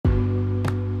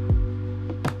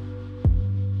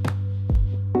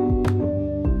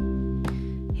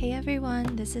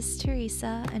this is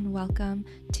Teresa, and welcome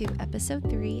to episode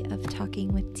 3 of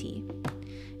Talking with T.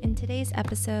 In today's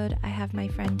episode, I have my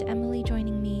friend Emily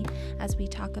joining me as we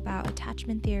talk about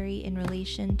attachment theory in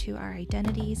relation to our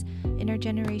identities,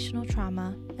 intergenerational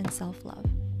trauma, and self-love.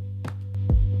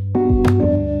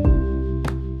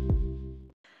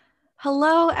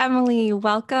 Hello, Emily.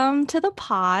 Welcome to the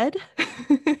pod.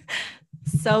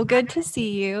 So good to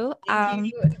see you.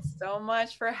 Thank you so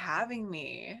much for having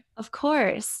me. Of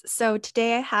course. So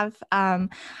today I have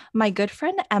my good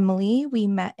friend Emily. We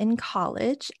met in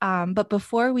college. But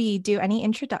before we do any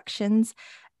introductions,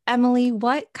 Emily,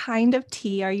 what kind of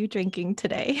tea are you drinking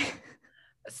today?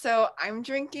 So I'm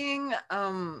drinking,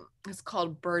 it's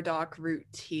called burdock root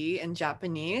tea in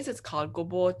Japanese. It's called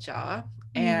gobocha.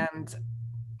 And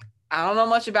I don't know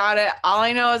much about it. All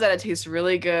I know is that it tastes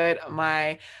really good.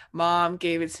 My mom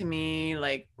gave it to me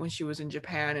like when she was in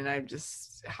Japan, and I've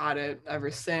just had it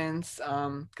ever since.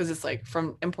 Because it's like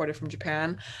imported from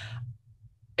Japan.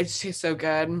 It just tastes so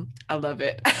good. I love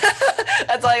it.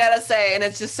 That's all I gotta say. And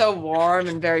it's just so warm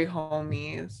and very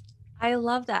homey. I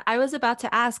love that. I was about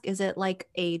to ask, is it like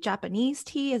a Japanese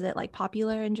tea? Is it like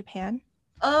popular in Japan?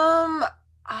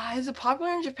 Is it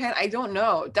popular in Japan? I don't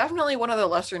know. Definitely one of the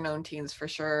lesser known teas for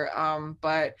sure.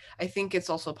 But I think it's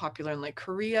also popular in like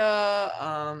Korea.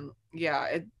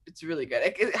 Yeah, it's really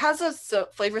good. It has a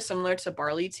flavor similar to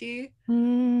barley tea.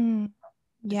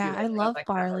 Yeah, I love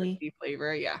barley tea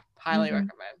flavor. Yeah, highly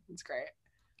recommend. It's great.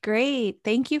 Great.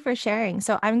 Thank you for sharing.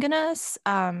 So I'm gonna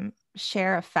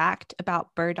share a fact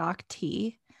about burdock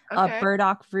tea.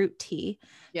 Burdock root tea.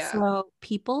 Yeah. So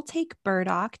people take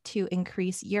burdock to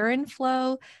increase urine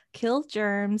flow, kill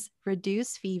germs,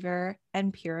 reduce fever,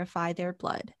 and purify their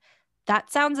blood. That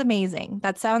sounds amazing.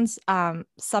 That sounds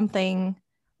something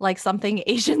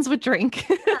Asians would drink.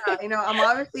 Yeah, I'm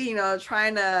obviously,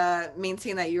 trying to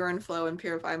maintain that urine flow and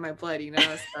purify my blood,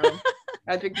 so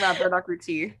I drink my burdock root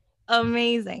tea.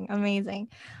 Amazing.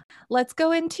 Let's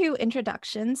go into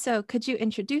introduction. So could you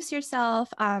introduce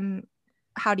yourself?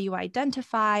 How do you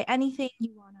identify? Anything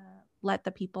you want to let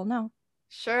the people know?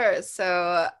 Sure.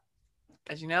 So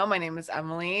as you know, my name is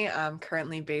Emily. I'm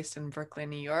currently based in Brooklyn,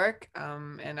 New York.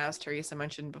 And as Teresa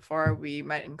mentioned before, we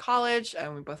met in college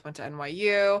and we both went to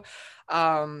NYU.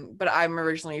 But I'm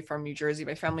originally from New Jersey.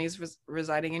 My family is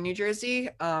residing in New Jersey.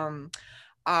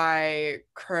 I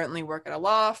currently work at a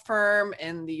law firm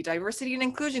in the diversity and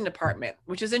inclusion department,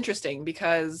 which is interesting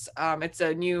because it's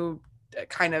a new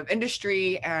kind of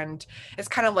industry, and it's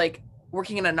kind of like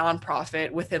working in a nonprofit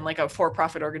within like a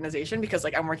for-profit organization, because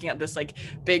like I'm working at this like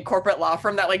big corporate law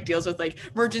firm that like deals with like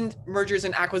mergers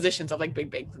and acquisitions of like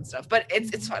big banks and stuff. But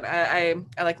it's fun. I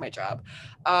like my job.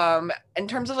 In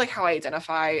terms of like how I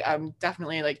identify, I'm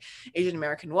definitely like Asian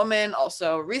American woman,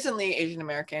 also recently Asian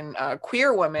American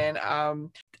queer woman.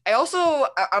 I'm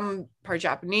part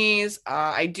Japanese.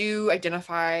 I do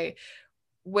identify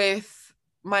with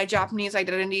my Japanese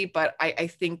identity, but I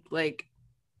think like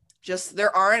just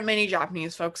there aren't many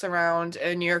Japanese folks around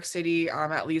in New York City,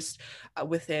 at least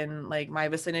within like my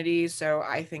vicinity. So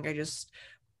I think I just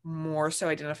more so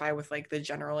identify with like the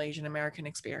general Asian American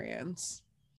experience.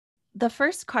 The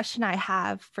first question I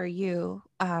have for you,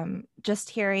 just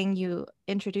hearing you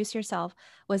introduce yourself,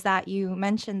 was that you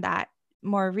mentioned that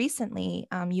more recently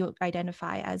you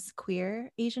identify as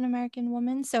queer Asian American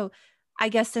woman. So I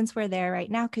guess since we're there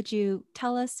right now, could you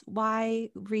tell us why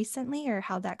recently or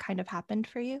how that kind of happened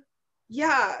for you?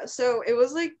 Yeah, so it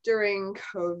was like during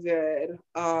COVID,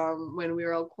 when we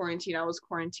were all quarantined. I was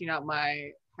quarantined at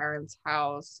my parents'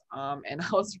 house, and I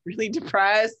was really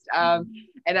depressed, and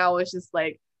I was just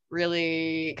like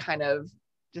really kind of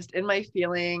just in my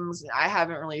feelings. I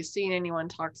haven't really seen anyone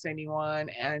talk to anyone,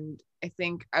 and I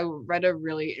think I read a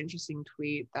really interesting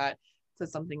tweet that said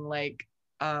something like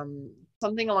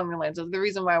something along the lines of the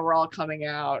reason why we're all coming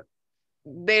out.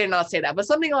 They did not say that, but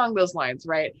something along those lines,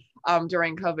 right?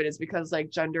 During COVID is because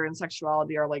like gender and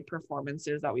sexuality are like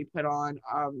performances that we put on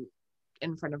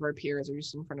in front of our peers or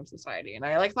just in front of society. And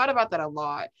I like thought about that a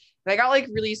lot. And I got like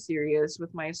really serious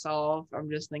with myself.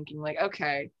 I'm just thinking like,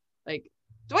 okay, like,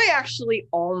 do I actually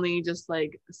only just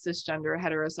like cisgender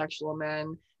heterosexual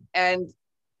men? And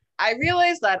I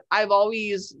realized that I've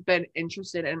always been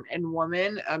interested in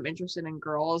women. I'm interested in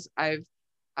girls. I've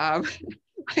my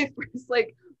first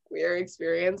like queer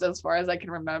experience, as far as I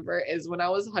can remember, is when I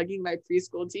was hugging my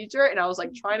preschool teacher and I was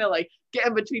like trying to like get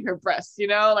in between her breasts,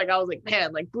 like I was like,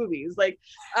 man, like boobies, like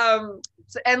so,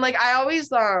 and like I always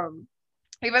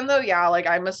even though, yeah, like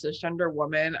I'm a cisgender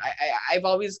woman, I've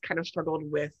always kind of struggled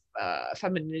with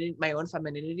femininity, my own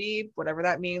femininity, whatever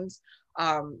that means.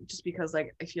 Just because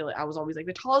like I feel like I was always like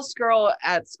the tallest girl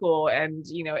at school, and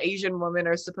you know, Asian women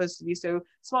are supposed to be so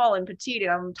small and petite,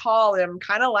 and I'm tall and I'm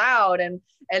kind of loud, and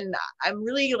I'm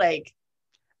really like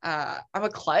I'm a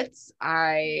klutz.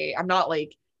 I'm not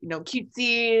like, you know,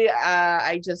 cutesy.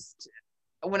 I just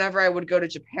whenever I would go to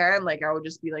Japan, like I would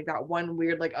just be like that one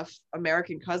weird like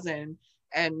American cousin,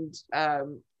 and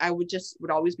I would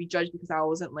always be judged because I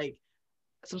wasn't like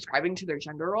subscribing to their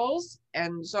gender roles.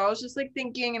 And so I was just like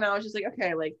thinking, and I was just like,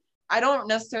 okay, like I don't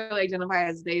necessarily identify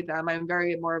as they them. I'm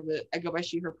very more of a I go by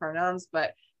she her pronouns,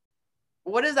 but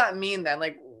what does that mean then?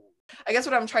 Like I guess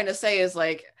what I'm trying to say is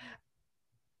like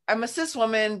I'm a cis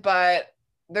woman, but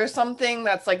there's something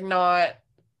that's like not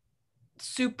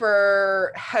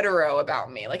super hetero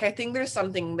about me. Like I think there's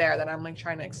something there that I'm like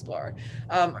trying to explore.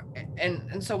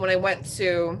 And so when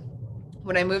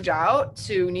I moved out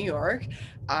to New York,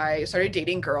 I started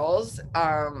dating girls.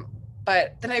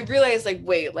 But then I realized like,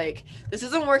 wait, like this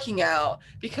isn't working out,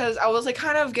 because I was like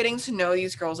kind of getting to know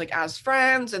these girls like as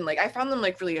friends, and like I found them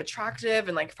like really attractive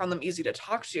and like found them easy to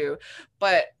talk to.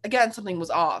 But again, something was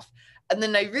off. And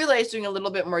then I realized doing a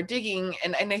little bit more digging,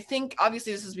 and I think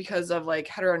obviously this is because of like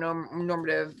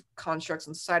heteronormative constructs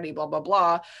in society, blah, blah,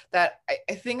 blah, that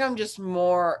I think I'm just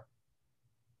more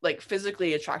like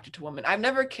physically attracted to women. I've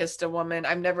never kissed a woman,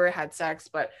 I've never had sex,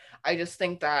 but I just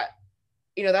think that,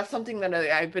 you know, that's something that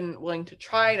I've been willing to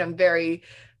try. And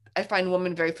I find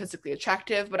women very physically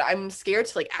attractive, but I'm scared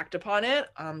to like act upon it,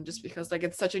 just because like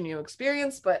it's such a new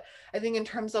experience. But I think in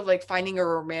terms of like finding a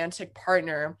romantic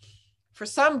partner, for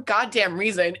some goddamn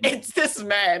reason, it's this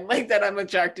man like that I'm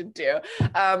attracted to.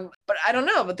 But I don't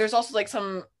know. But there's also like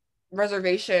some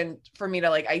reservation for me to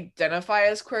like identify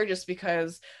as queer, just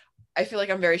because I feel like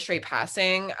I'm very straight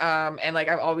passing. And like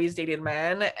I've always dated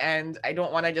men, and I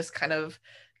don't want to just kind of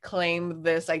claim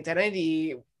this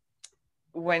identity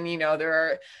when, you know, there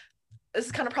are, this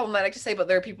is kind of problematic to say, but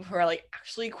there are people who are like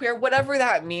actually queer, whatever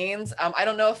that means. I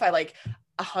don't know if I like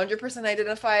 100%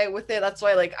 identify with it. That's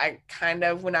why like I kind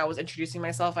of, when I was introducing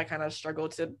myself, I kind of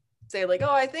struggled to say like,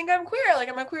 oh, I think I'm queer, like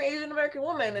I'm a queer Asian American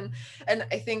woman, and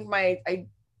I think I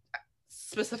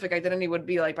specific identity would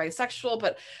be like bisexual,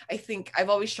 but I think I've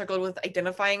always struggled with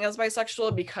identifying as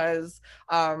bisexual because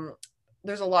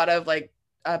there's a lot of like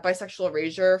bisexual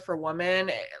erasure for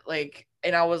women, like,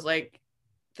 and I was like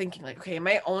thinking like, okay, am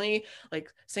I only like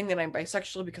saying that I'm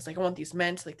bisexual because like I want these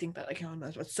men to like think that like, oh,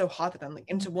 it's so hot that I'm like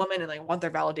into women and like want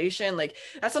their validation? Like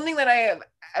that's something that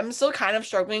I'm still kind of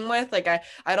struggling with. Like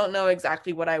I don't know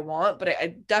exactly what I want, but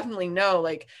I definitely know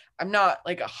like I'm not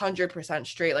like 100%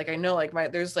 straight. Like I know like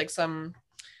there's like some,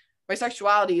 my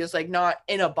sexuality is like not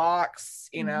in a box,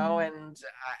 you know, and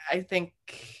I think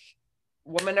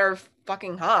women are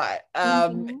fucking hot.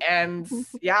 And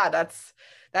yeah,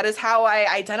 that is how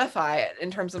I identify it in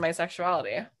terms of my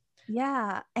sexuality.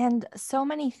 Yeah. And so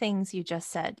many things you just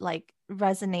said like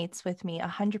resonates with me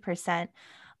 100%.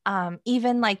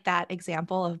 Even like that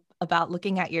example of about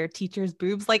looking at your teacher's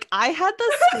boobs, like I had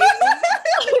the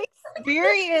same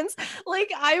experience.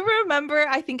 Like I remember,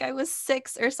 I think I was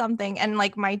 6 or something, and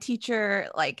like my teacher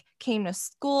like came to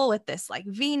school with this like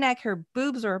V-neck, her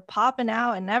boobs were popping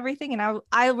out and everything, and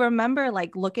I remember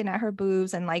like looking at her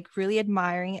boobs and like really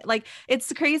admiring it. Like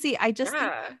it's crazy. I just think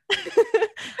Yeah.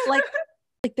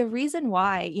 like the reason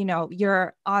why, you know,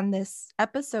 you're on this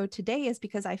episode today is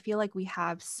because I feel like we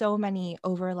have so many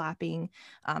overlapping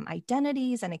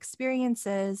identities and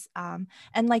experiences. And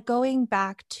like going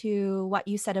back to what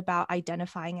you said about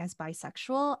identifying as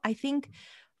bisexual, I think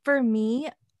for me,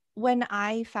 when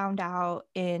I found out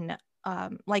in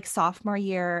like sophomore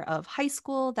year of high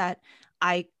school that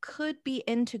I could be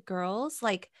into girls,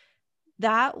 like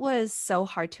that was so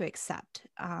hard to accept.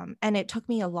 And it took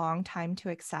me a long time to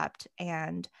accept.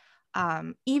 And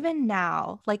even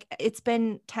now, like it's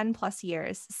been 10 plus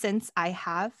years since I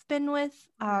have been with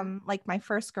like my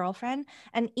first girlfriend.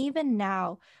 And even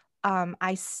now,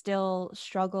 I still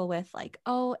struggle with like,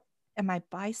 oh, am I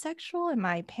bisexual? Am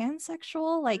I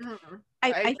pansexual? Like,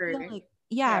 I I feel agree. like,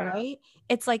 yeah, Yeah. right.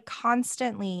 It's like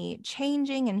constantly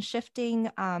changing and shifting.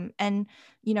 And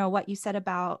you know what you said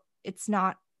about it's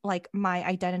not like my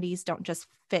identities don't just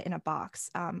fit in a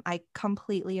box. I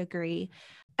completely agree.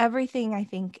 Everything I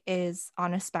think is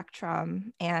on a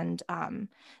spectrum, and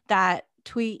that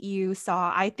tweet you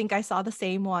saw, I think I saw the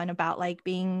same one about like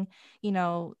being, you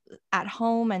know, at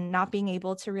home and not being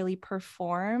able to really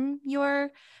perform your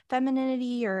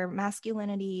femininity or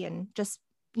masculinity, and just,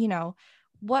 you know,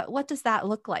 what does that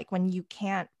look like when you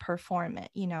can't perform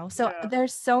it, you know? So Yeah.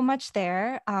 there's so much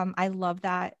there. I love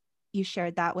that you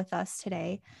shared that with us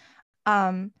today.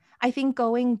 I think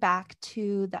going back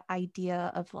to the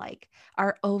idea of like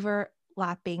our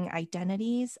overlapping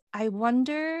identities, I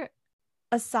wonder,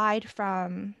 aside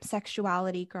from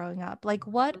sexuality growing up, like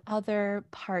what other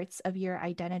parts of your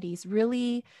identities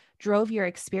really drove your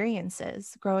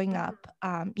experiences growing up?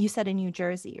 You said in New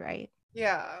Jersey, right?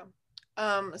 Yeah.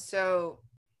 So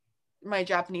my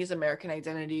Japanese American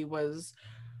identity was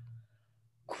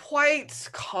quite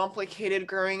complicated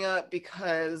growing up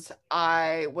because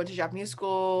I went to Japanese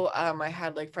school. I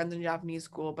had like friends in Japanese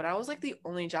school, but I was like the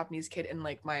only Japanese kid in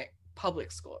like my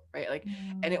public school, right? Like,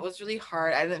 and it was really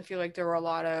hard. I didn't feel like there were a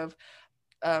lot of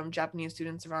Japanese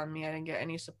students around me. I didn't get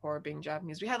any support being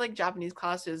Japanese. We had like Japanese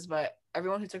classes, but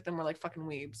everyone who took them were like fucking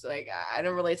weebs. Like, I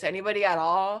didn't relate to anybody at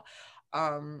all.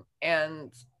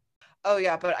 And oh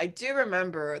yeah, but I do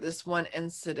remember this one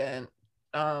incident,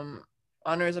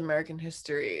 honors American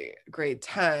history, grade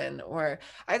 10, where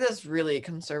I had this really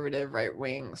conservative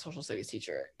right-wing social studies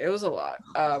teacher. It was a lot,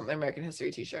 American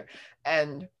history teacher.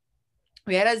 And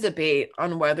we had a debate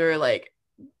on whether like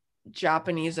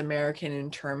Japanese American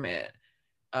internment,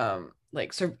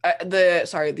 like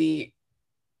the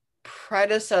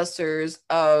predecessors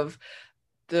of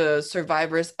the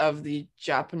survivors of the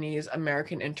Japanese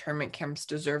American internment camps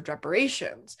deserved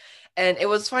reparations. And it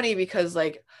was funny because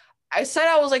like I said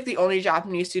I was like the only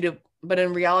Japanese student, but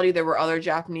in reality there were other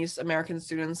Japanese American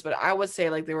students, but I would say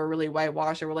like they were really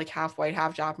whitewashed. They were like half white,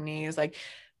 half Japanese. Like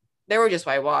they were just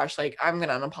whitewashed. Like I'm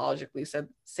gonna unapologetically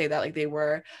say that like they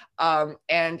were. But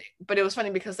it was funny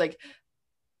because like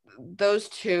those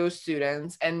two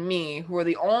students and me, who were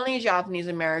the only Japanese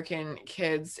American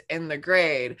kids in the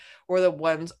grade, were the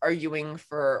ones arguing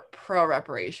for pro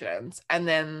reparations. And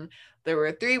then there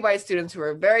were three white students who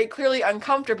were very clearly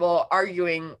uncomfortable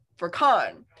arguing for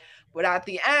con. But at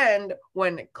the end,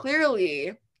 when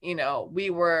clearly, you know, we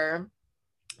were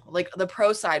like the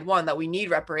pro side won, that we need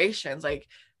reparations, like,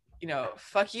 you know,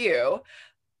 fuck you.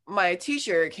 My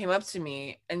teacher came up to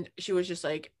me and she was just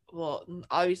like, well,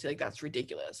 obviously like that's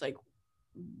ridiculous, like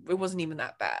it wasn't even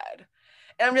that bad.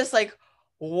 And I'm just like,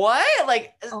 what?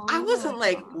 Like I wasn't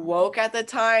like woke at the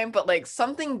time, but like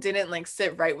something didn't like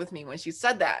sit right with me when she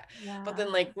said that. Yeah. But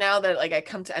then like now that like I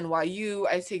come to NYU,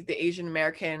 I take the Asian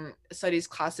American studies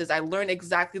classes, I learned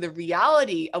exactly the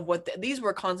reality of what these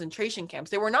were concentration camps.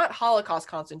 They were not Holocaust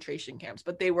concentration camps,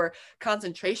 but they were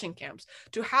concentration camps.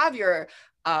 To have your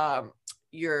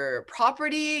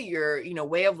property, your, you know,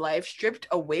 way of life stripped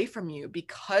away from you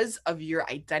because of your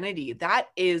identity, that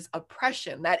is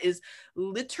oppression. That is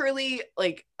literally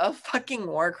like a fucking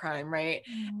war crime, right?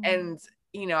 And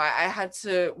you know, I had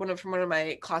to from one of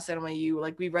my class at NYU,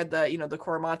 like we read the, you know, the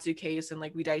Korematsu case and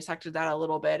like we dissected that a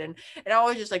little bit, and I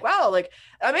was just like, wow, like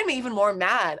that made me even more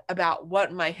mad about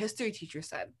what my history teacher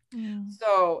said.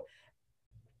 So,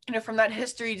 you know, from that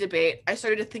history debate, I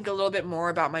started to think a little bit more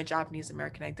about my Japanese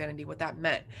American identity, what that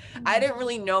meant. I didn't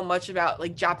really know much about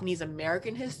like Japanese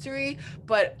American history,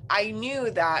 but I knew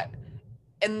that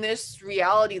in this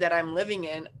reality that I'm living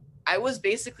in, I was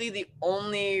basically the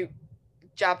only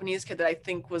Japanese kid that I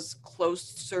think was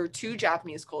closer to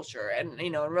Japanese culture and, you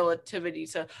know, in relativity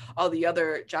to all the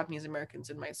other Japanese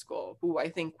Americans in my school, who I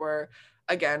think were,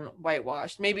 again,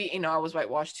 whitewashed. Maybe, you know, I was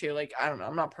whitewashed too. Like, I don't know.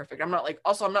 I'm not perfect. I'm not like,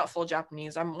 also, I'm not full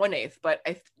Japanese. I'm 1/8, but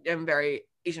I am very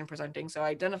Asian presenting. So I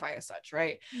identify as such,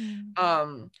 right?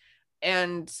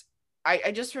 And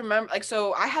I just remember, like,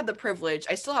 so I had the privilege,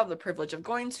 I still have the privilege of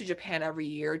going to Japan every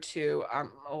year to,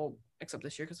 well, except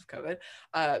this year because of COVID,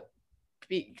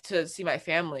 to see my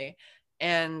family.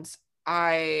 And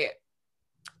I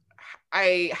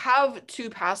have two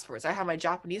passports. I have my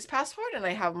Japanese passport and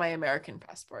I have my American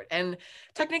passport. And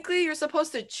technically you're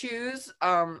supposed to choose,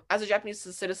 as a Japanese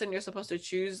citizen, you're supposed to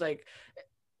choose like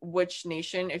which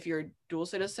nation if you're dual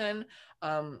citizen,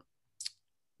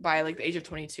 by like the age of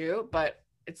 22, but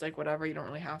it's like whatever, you don't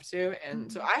really have to. And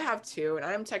so I have two, and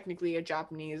I'm technically a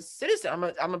Japanese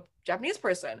citizen. I'm a Japanese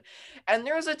person. And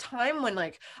there was a time when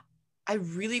like I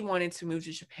really wanted to move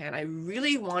to Japan. I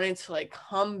really wanted to like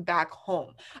come back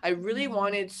home. I really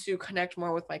wanted to connect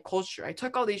more with my culture. I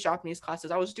took all these Japanese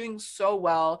classes. I was doing so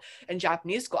well in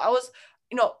Japanese school. I was,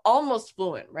 you know, almost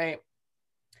fluent, right?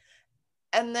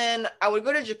 And then I would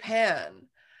go to Japan,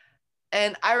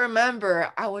 and I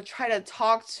remember I would try to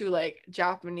talk to like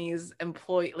Japanese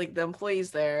employee, like the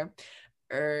employees there,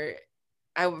 or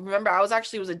I remember I was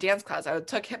actually, it was a dance class. I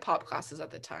took hip hop classes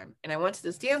at the time, and I went to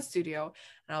this dance studio,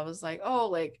 and I was like, oh,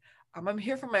 like I'm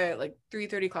here for my like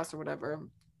 3:30 class or whatever.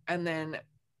 And then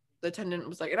the attendant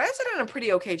was like, and I said it in a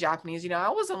pretty okay Japanese, I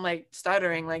wasn't like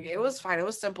stuttering, like it was fine, it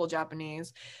was simple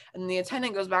Japanese. And the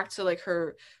attendant goes back to like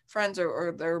her friends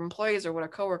or their employees or what,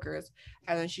 coworkers,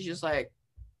 and then she's just like,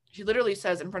 she literally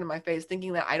says in front of my face,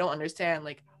 thinking that I don't understand,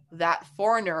 like, that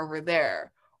foreigner over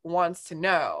there wants to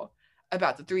know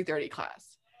about the 3:30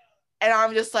 class. And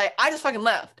I'm just like, I just fucking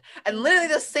left. And literally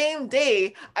the same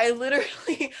day, I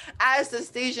literally asked the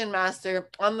station master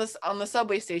on the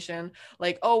subway station,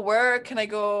 like, oh, where can I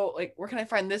go? Like, where can I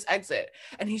find this exit?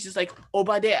 And he's just like,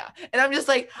 Obadea. And I'm just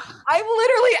like, I'm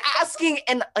literally asking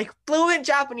in like fluent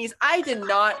Japanese. I did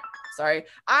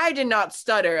not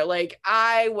stutter. Like,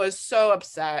 I was so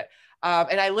upset.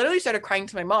 And I literally started crying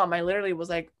to my mom. I literally was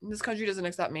like, this country doesn't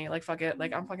accept me. Like, fuck it.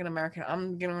 Like, I'm fucking American.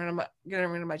 I'm getting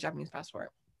rid of my Japanese passport.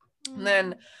 And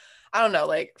then, I don't know,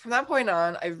 like from that point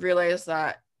on, I realized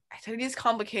that identity is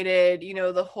complicated.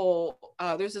 The whole,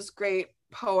 there's this great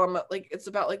poem, like it's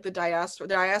about like the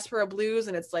diaspora blues,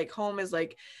 and it's like home is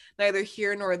like neither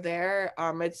here nor there.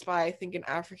 It's by, I think, an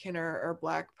African or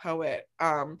Black poet.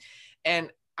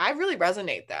 And I really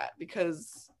resonate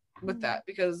with that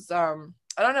because I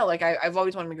don't know, like I've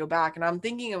always wanted to go back, and I'm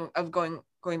thinking of going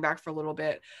back for a little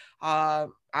bit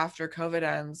after COVID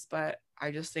ends. But I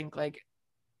just think, like,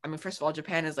 I mean, first of all,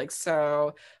 Japan is like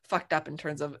so fucked up in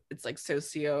terms of its like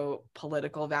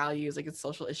socio-political values, like its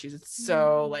social issues. It's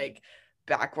so like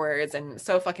backwards and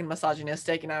so fucking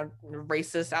misogynistic and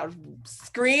racist. I would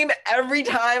scream every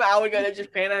time I would go to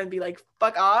Japan and be like,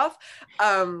 fuck off.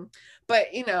 But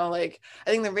like, I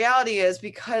think the reality is,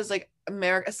 because like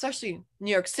America, especially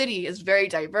New York City, is very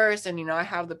diverse, and I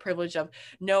have the privilege of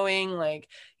knowing, like,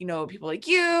 people like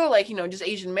you, like, just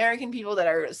Asian American people that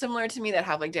are similar to me, that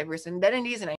have like diverse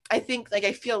identities. And I think like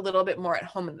I feel a little bit more at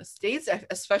home in the States,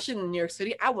 especially in New York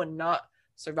City. I would not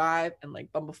survive in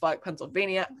like bumblefuck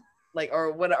Pennsylvania, like,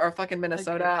 or fucking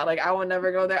Minnesota. Okay. Like, I would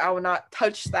never go there. I would not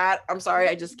touch that. I'm sorry,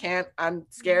 I just can't. I'm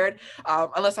scared.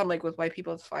 Unless I'm like with white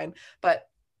people, it's fine. But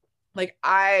like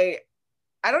I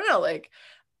don't know, like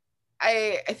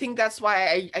I think that's why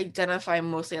I identify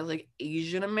mostly as like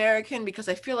Asian American, because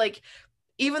I feel like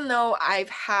even though I've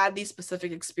had these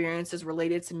specific experiences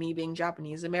related to me being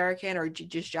Japanese American or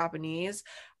just Japanese,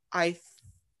 I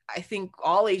think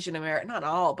all Asian American, not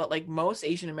all, but like most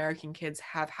Asian American kids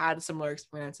have had similar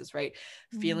experiences, right?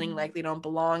 Feeling like they don't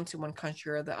belong to one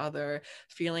country or the other,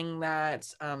 feeling that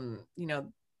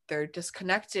they're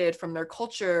disconnected from their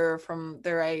culture, from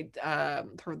their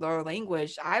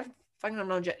language. I fucking don't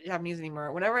know Japanese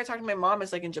anymore. Whenever I talk to my mom,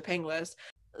 it's like in Japanglish.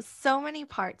 So many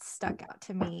parts stuck out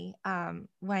to me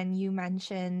when you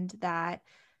mentioned that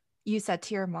you said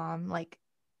to your mom, like,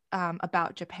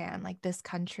 about Japan, like, this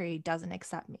country doesn't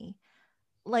accept me.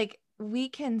 Like, we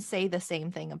can say the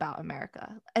same thing about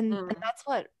America, and that's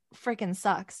what freaking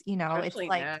sucks. Especially it's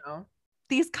like now.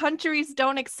 These countries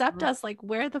don't accept us. Like,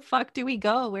 where the fuck do we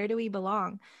go? Where do we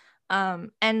belong?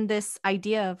 And this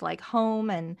idea of like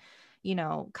home and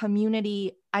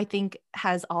community, I think,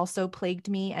 has also plagued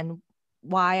me, and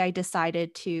why I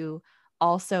decided to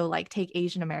also like take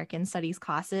Asian American studies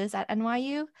classes at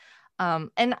NYU.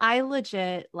 And I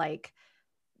legit like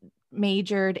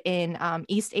majored in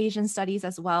East Asian studies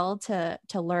as well to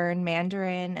learn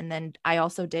Mandarin, and then I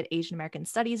also did Asian American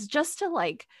studies just to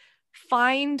like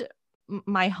find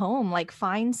my home, like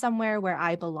find somewhere where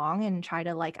I belong and try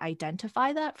to like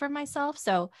identify that for myself.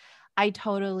 So I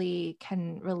totally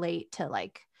can relate to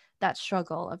like that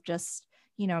struggle of just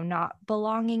not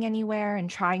belonging anywhere and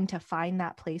trying to find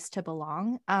that place to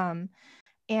belong.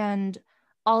 And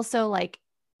also like,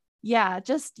 yeah,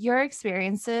 just your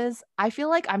experiences. I feel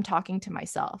like I'm talking to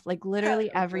myself. Like literally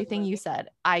everything you said,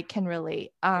 I can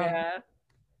relate. Yeah.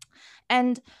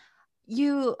 And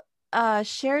you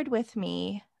shared with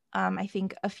me, I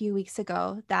think a few weeks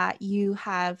ago, that you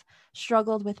have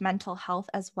struggled with mental health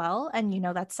as well. And,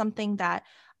 that's something that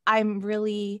I'm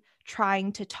really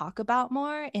trying to talk about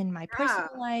more in my personal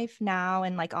life now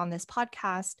and like on this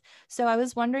podcast. So I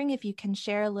was wondering if you can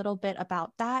share a little bit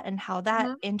about that and how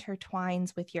that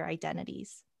intertwines with your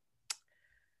identities.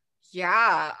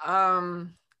 Yeah.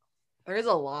 There's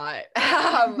a lot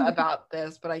about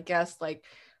this, but I guess like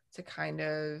to kind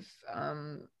of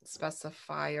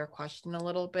specify your question a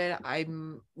little bit, I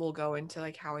will go into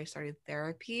like how I started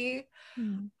therapy.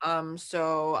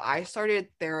 So I started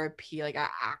therapy, like I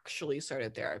actually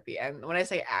started therapy. And when I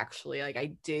say actually, like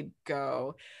I did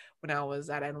go when I was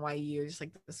at NYU, just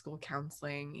like the school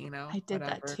counseling, I did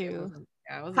whatever. that too.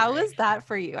 How was that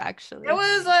for you, actually? It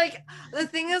was like, the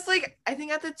thing is, like, I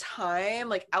think at the time,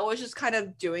 like, I was just kind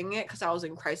of doing it because I was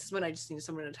in crisis when I just needed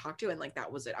someone to talk to, and like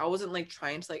that was it. I wasn't like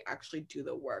trying to like actually do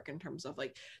the work in terms of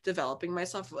like developing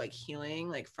myself, like healing,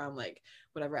 like from like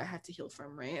whatever I had to heal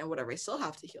from, right? And whatever I still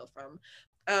have to heal from.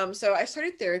 So I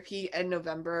started therapy in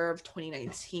November of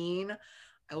 2019.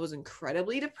 I was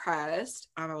incredibly depressed.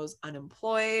 I was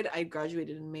unemployed. I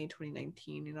graduated in May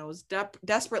 2019, and I was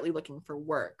desperately looking for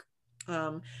work.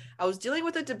 I was dealing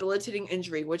with a debilitating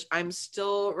injury, which I'm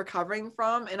still recovering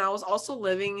from. And I was also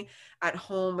living at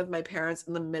home with my parents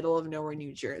in the middle of nowhere,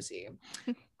 New Jersey.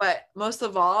 But most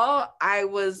of all, I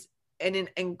was in an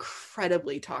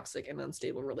incredibly toxic and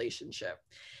unstable relationship.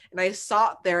 And I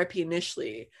sought therapy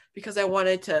initially because I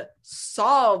wanted to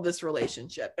solve this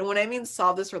relationship. And when I mean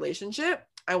solve this relationship,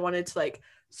 I wanted to like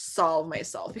solve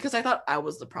myself because I thought I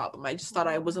was the problem. I just thought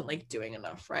I wasn't like doing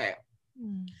enough, right?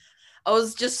 I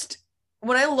was just,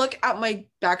 when I look at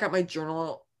my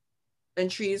journal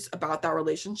entries about that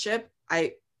relationship,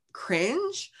 I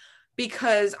cringe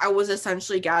because I was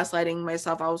essentially gaslighting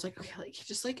myself. I was like, okay, like he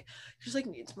just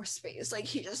needs more space. Like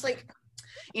he just like,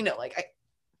 like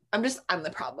I'm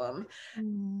the problem.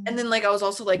 And then like I was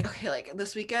also like, okay, like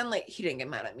this weekend, like he didn't get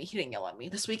mad at me, he didn't yell at me.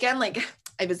 This weekend, like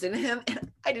I visited him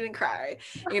and I didn't cry,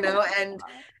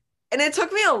 and it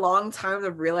took me a long time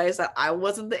to realize that I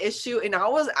wasn't the issue. And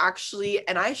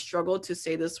I struggled to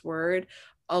say this word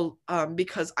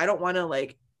because I don't want to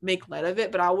like make light of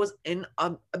it, but I was in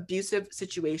an abusive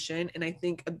situation. And I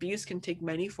think abuse can take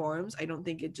many forms. I don't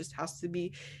think it just has to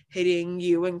be hitting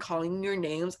you and calling your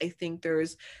names. I think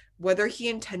whether he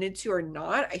intended to or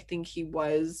not, I think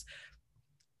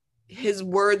his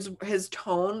words, his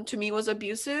tone to me was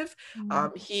abusive.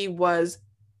 He was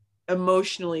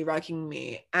emotionally wrecking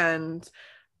me, and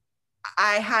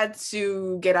I had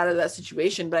to get out of that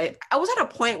situation. But I was at a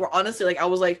point where honestly, like I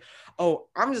was like, oh,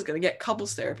 I'm just gonna get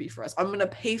couples therapy for us, I'm gonna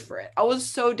pay for it. I was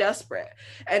so desperate.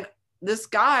 And this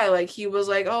guy, like, he was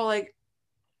like, oh, like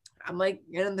I'm like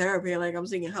getting therapy, like I'm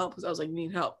seeking help, because I was like, you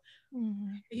need help.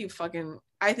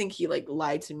 I think he like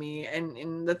lied to me.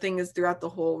 And the thing is, throughout the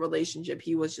whole relationship,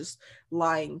 he was just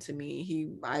lying to me.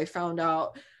 I found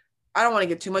out, I don't want to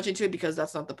get too much into it because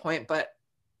that's not the point, but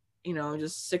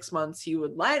just 6 months he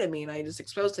would lie to me, and I just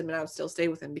exposed him, and I would still stay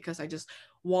with him because I just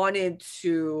wanted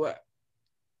to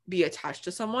be attached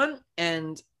to someone.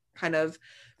 And kind of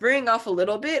veering off a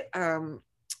little bit, I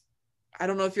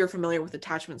don't know if you're familiar with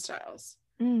attachment styles.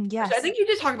 Yes. Which I think you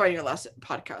did talk about in your last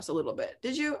podcast a little bit.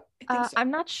 Did you? I think so.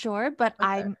 I'm not sure, but okay.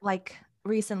 I'm like,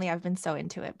 recently I've been so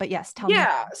into it, but yes, tell me.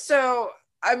 Yeah. So,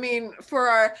 I mean, for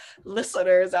our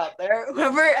listeners out there,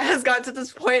 whoever has got to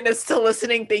this point and is still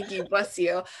listening, thank you, bless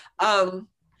you.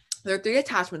 There are 3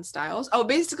 attachment styles. Oh,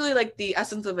 basically, like the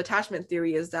essence of attachment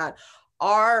theory is that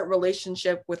our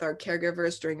relationship with our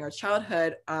caregivers during our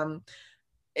childhood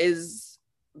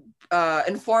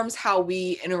informs how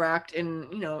we interact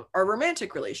in our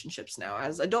romantic relationships now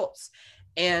as adults.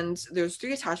 And there's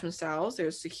 3 attachment styles.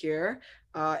 There's secure,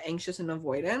 anxious, and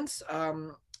avoidance.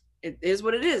 It is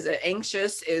what it is.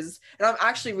 Anxious is, and I'm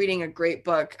actually reading a great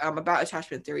book about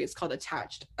attachment theory. It's called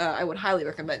Attached. I would highly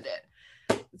recommend it.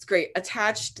 It's great.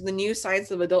 Attached: The New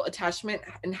Science of Adult Attachment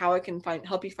and How It Can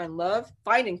help you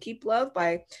find and keep love,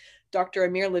 by Dr.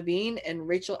 Amir Levine and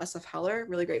Rachel S.F. Heller.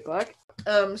 Really great book.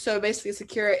 So basically,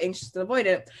 secure, anxious, and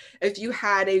avoidant. If you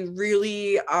had a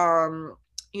really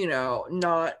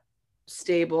not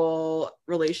stable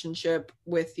relationship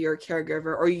with your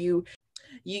caregiver, or you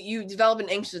develop an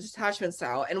anxious attachment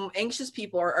style, and anxious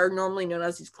people are normally known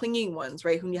as these clinging ones,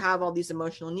 right, who have all these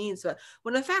emotional needs, but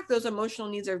when in fact those emotional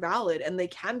needs are valid and they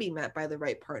can be met by the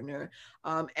right partner.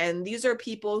 And these are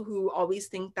people who always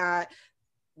think that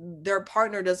they're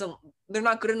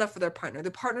not good enough for their partner.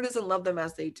 The partner doesn't love them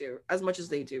as much as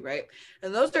they do, right?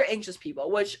 And those are anxious people,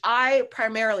 which I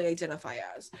primarily identify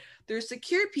as. There's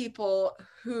secure people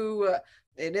who,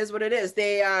 it is what it is.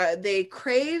 They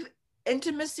crave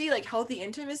intimacy, like healthy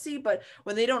intimacy, but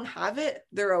when they don't have it,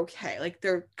 they're okay. Like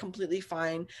they're completely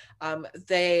fine.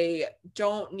 They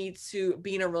don't need to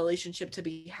be in a relationship to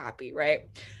be happy, right?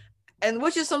 And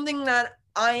which is something that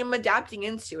I am adapting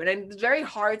into, and it's very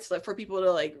hard for people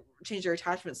to like change their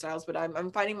attachment styles, but I'm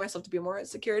finding myself to be a more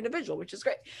secure individual, which is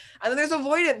great. And then there's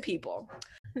avoidant people.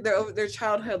 Their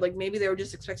childhood, like maybe they were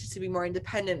just expected to be more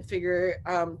independent, figure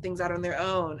things out on their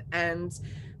own, and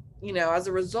as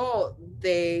a result,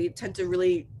 they tend to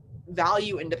really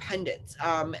value independence,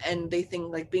 and they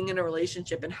think like being in a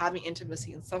relationship and having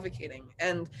intimacy and suffocating.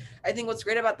 And I think what's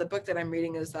great about the book that I'm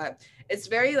reading is that it's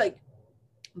very like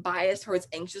biased towards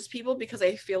anxious people, because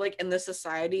I feel like in this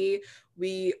society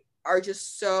we are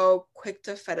just so quick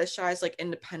to fetishize like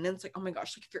independence. Like, oh my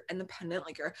gosh, like if you're independent,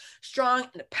 like you're strong,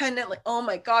 independent, like, oh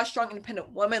my gosh, strong,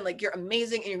 independent woman, like you're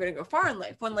amazing and you're gonna go far in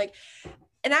life. When like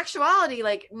in actuality,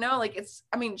 like, no, like it's,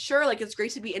 I mean, sure, like it's great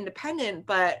to be independent,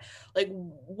 but like,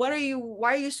 why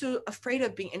are you so afraid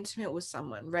of being intimate with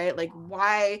someone, right? Like,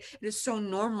 why it is so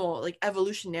normal, like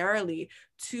evolutionarily,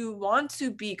 to want to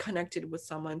be connected with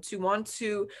someone, to want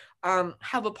to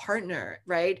have a partner,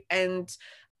 right? And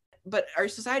but our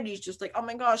society is just like, oh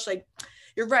my gosh, like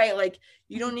you're right, like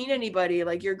you don't need anybody,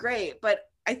 like you're great. But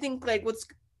I think like what's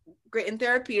great in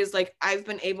therapy is like I've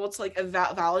been able to like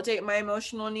validate my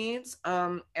emotional needs,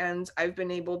 and I've been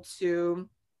able to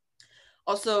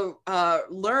also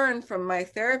learn from my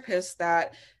therapist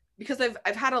that, because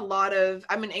I've had a lot of,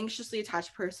 I'm an anxiously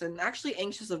attached person, actually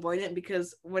anxious avoidant,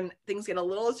 because when things get a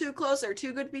little too close or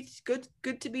too good to be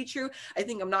good to be true, I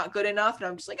think I'm not good enough and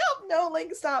I'm just like, oh no,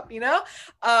 like stop,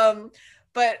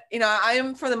 but I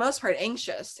am for the most part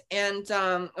anxious. And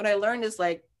what I learned is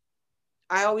like,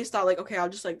 I always thought like, okay, I'll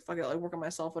just like fuck it, like work on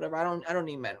myself, whatever. I don't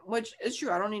need men, which is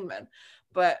true. I don't need men,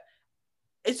 but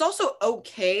it's also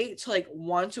okay to like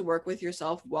want to work with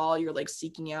yourself while you're like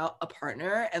seeking out a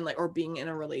partner and like, or being in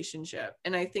a relationship.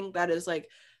 And I think that is like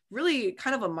really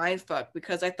kind of a mind fuck,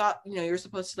 because I thought, you're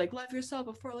supposed to like love yourself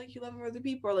before like you love other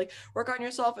people, or like work on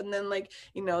yourself and then like,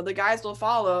 the guys will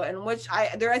follow. And which I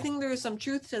think there's some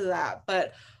truth to that,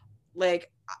 but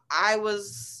like I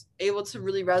was able to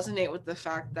really resonate with the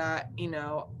fact that,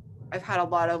 I've had a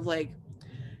lot of like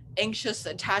anxious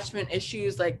attachment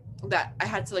issues like that I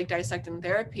had to like dissect in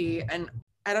therapy. And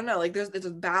I don't know, like there's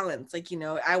a balance, like,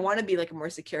 I want to be like a more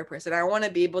secure person. I want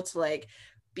to be able to like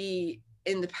be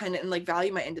independent and like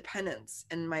value my independence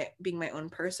and my being my own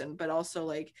person, but also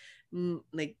like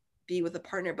like be with a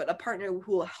partner, but a partner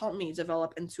who will help me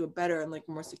develop into a better and like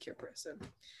more secure person.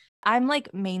 I'm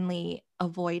like mainly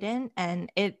avoidant,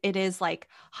 and it is like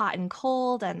hot and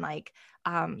cold, and like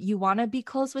you want to be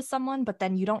close with someone, but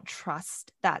then you don't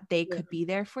trust that they could be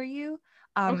there for you.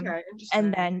 Okay, And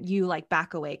interesting. then you like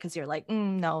back away because you're like,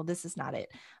 no, this is not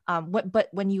it. But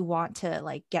when you want to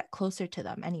like get closer to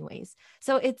them anyways.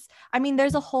 So I mean,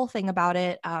 there's a whole thing about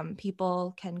it.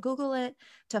 People can Google it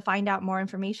to find out more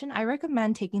information. I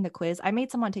recommend taking the quiz. I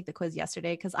made someone take the quiz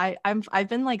yesterday because I've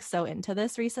been like so into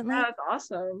this Yeah, recently. that's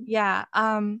awesome. Yeah.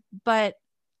 But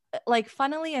like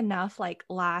funnily enough, like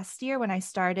last year when I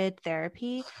started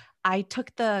therapy, I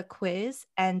took the quiz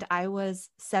and I was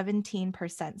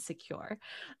 17% secure.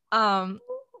 Um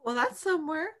Well, that's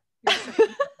somewhere.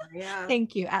 Yeah.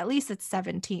 Thank you. At least it's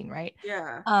 17, right?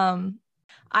 Yeah. Um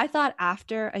I thought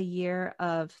after a year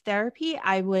of therapy,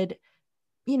 I would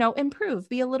improve,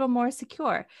 be a little more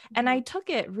secure. And I took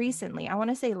it recently, I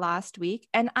want to say last week,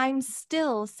 and I'm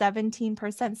still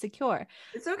 17% secure.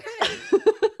 It's okay.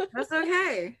 That's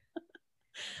okay.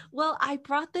 Well, I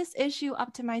brought this issue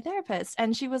up to my therapist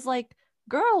and she was like,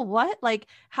 girl, what? Like,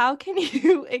 how can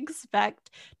you expect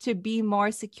to be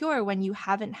more secure when you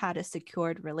haven't had a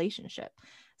secured relationship?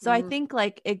 So I think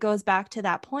like it goes back to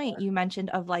that point you mentioned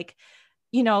of like,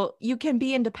 you can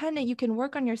be independent, you can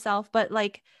work on yourself, but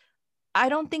like, I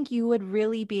don't think you would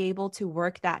really be able to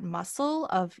work that muscle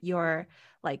of your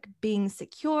like being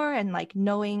secure and like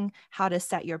knowing how to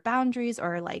set your boundaries,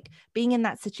 or like being in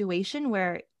that situation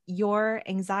where your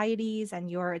anxieties and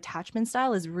your attachment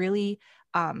style is really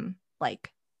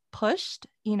like pushed,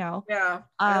 Yeah,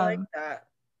 I like that.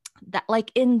 that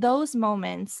like in those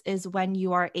moments is when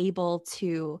you are able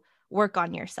to work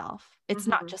on yourself. It's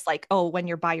not just like, oh, when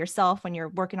you're by yourself, when you're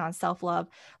working on self-love.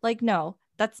 Like, no,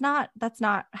 that's not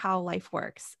how life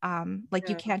works. Like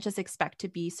you Yeah. can't just expect to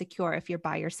be secure if you're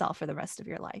by yourself for the rest of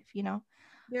your life. Yeah.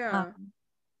 Um,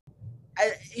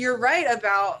 You're right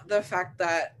about the fact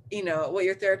that, what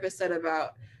your therapist said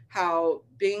about how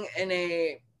being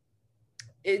in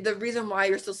the reason why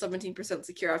you're still 17%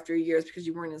 secure after a year is because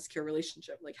you weren't in a secure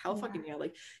relationship. Like, how fucking, yeah,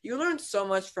 like you learn so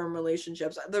much from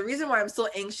relationships. The reason why I'm still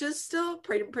anxious, still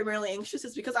primarily anxious,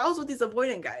 is because I was with these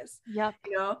avoidant guys, yep.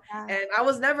 Yeah. and I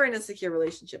was never in a secure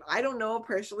relationship. I don't know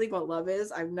personally what love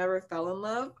is. I've never fell in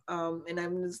love, and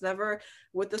I'm just never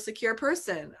with a secure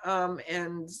person,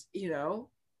 and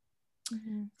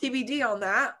TBD on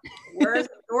that. Where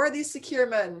are these secure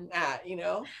men at?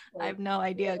 I have no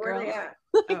idea, where are girl. they at?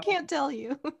 I can't tell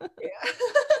you. Yeah.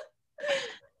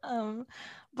 um,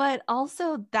 but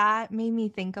also that made me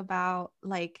think about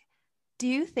like, do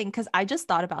you think, because I just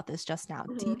thought about this just now,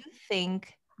 do you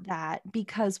think that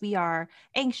because we are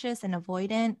anxious and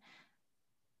avoidant,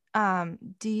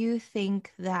 do you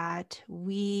think that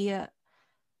we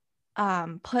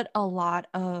put a lot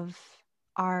of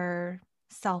our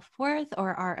self-worth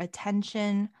or our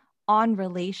attention on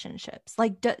relationships?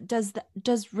 Like,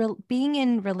 being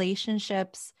in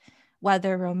relationships,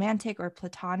 whether romantic or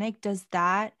platonic, does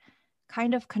that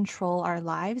kind of control our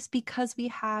lives because we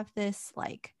have this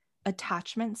like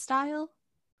attachment style?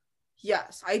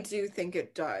 Yes, I do think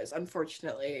it does.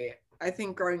 Unfortunately, I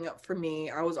think growing up for me,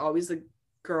 I was always a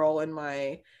girl in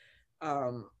my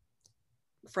um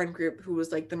friend group who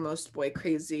was like the most boy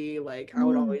crazy. Like I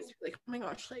would Mm. always be like, oh my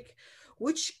gosh, like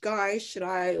which guy should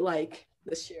I like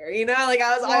this year? You know, like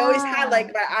I always had Yeah.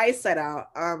 like my eyes set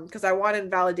out because I wanted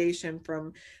validation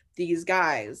from these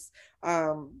guys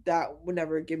that would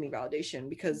never give me validation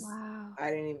because Wow. I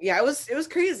didn't even, yeah, it was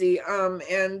crazy.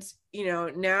 And you know,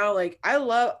 now like I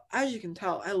love, as you can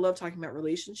tell, I love talking about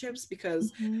relationships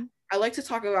because Mhm. I like to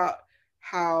talk about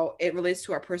how it relates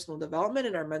to our personal development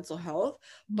and our mental health.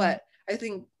 Mm. But I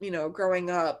think, you know, growing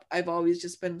up, I've always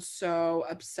just been so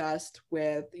obsessed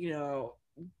with, you know,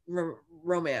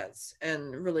 romance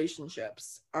and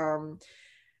relationships.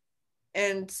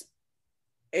 And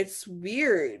it's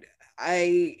weird.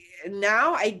 I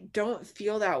now I don't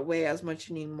feel that way as much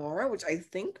anymore, which I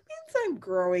think means I'm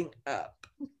growing up.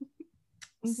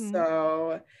 Mhm.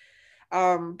 So,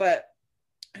 but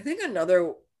I think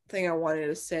another thing I wanted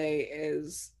to say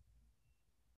is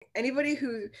anybody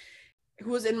who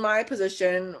was in my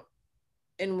position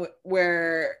in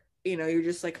where you know you're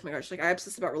just like, oh my gosh, like I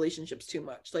obsess about relationships too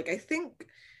much. Like I think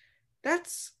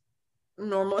that's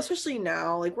normal, especially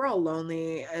now. Like we're all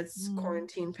lonely. It's Mm.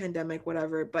 quarantine, pandemic,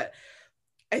 whatever. But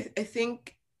I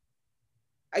think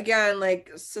again,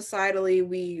 like societally,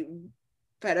 we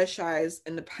fetishize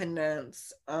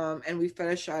independence, and we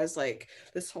fetishize like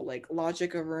this whole like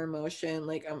logic over emotion.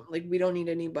 Like we don't need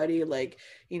anybody. Like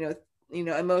you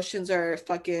know, emotions are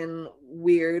fucking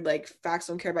weird. Like facts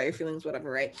don't care about your feelings, whatever,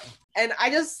 right? And I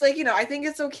just like, you know, I think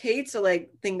it's okay to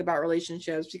like think about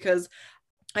relationships because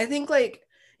I think like,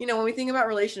 you know, when we think about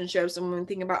relationships and when we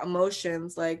think about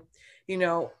emotions, like, you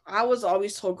know, I was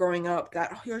always told growing up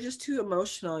that, oh, you're just too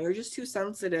emotional, you're just too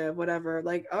sensitive, whatever.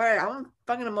 Like, all right, I'm a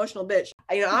fucking emotional bitch.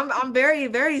 You know, I'm very,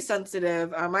 very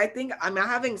sensitive. I think I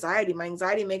have anxiety. My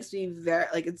anxiety makes me very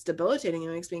like it's debilitating. It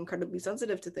makes me incredibly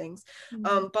sensitive to things.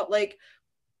 Mm. But like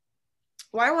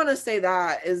why I want to say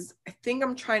that is I think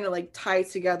I'm trying to like tie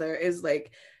together is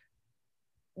like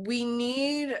we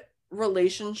need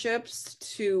relationships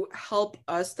to help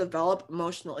us develop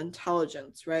emotional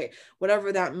intelligence, right?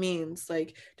 Whatever that means,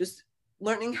 like just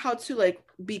learning how to like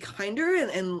be kinder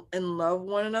and love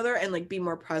one another and like be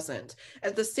more present.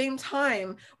 At the same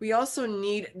time, we also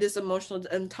need this emotional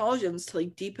intelligence to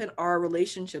like deepen our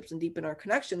relationships and deepen our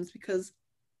connections because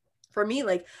for me,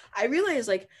 like I realized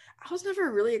like I was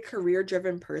never really a career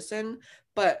driven person,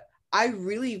 but I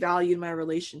really valued my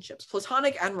relationships,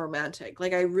 platonic and romantic.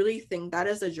 Like I really think that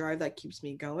is the drive that keeps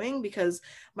me going because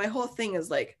my whole thing is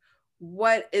like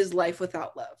what is life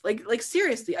without love? Like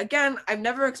seriously, again, I've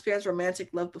never experienced romantic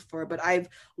love before, but I've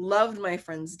loved my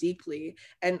friends deeply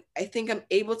and I think I'm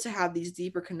able to have these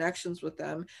deeper connections with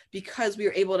them because we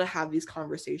are able to have these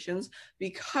conversations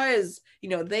because you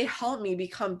know they help me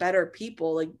become better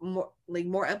people, like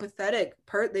more empathetic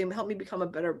they help me become a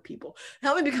better people,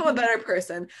 help me become a Mhm. better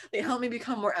person, they help me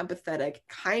become more empathetic,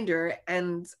 kinder.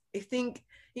 And I think,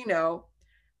 you know,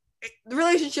 the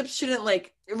relationships shouldn't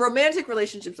like romantic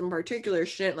relationships in particular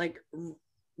shouldn't like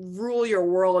rule your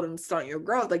world and stunt your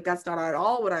growth. Like that's not at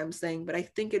all what I'm saying, but I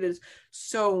think it is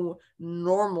so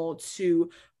normal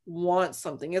to want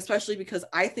something, especially because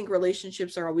I think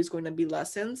relationships are always going to be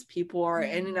lessons. People are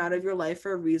in and Mhm. out of your life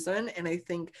for a reason, and I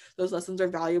think those lessons are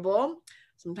valuable,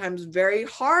 sometimes very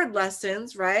hard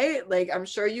lessons, right? Like I'm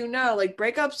sure you know, like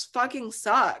breakups fucking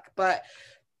suck, but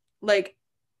like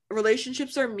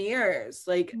relationships are mirrors.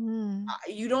 Like Mm.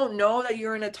 you don't know that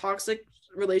you're in a toxic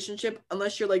relationship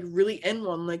unless you're like really in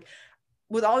one. Like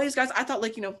with all these guys, I thought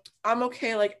like, you know, I'm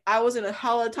okay. Like I was in a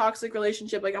hella toxic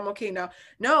relationship. Like I'm okay now.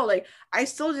 No, like I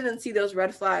still didn't see those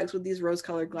red flags with these rose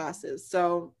colored glasses.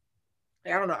 So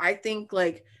like, I don't know. I think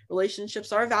like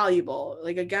relationships are valuable.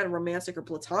 Like again, romantic or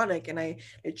platonic. And I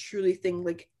truly think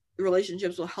like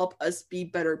relationships will help us be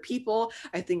better people.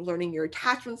 I think learning your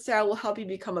attachment style will help you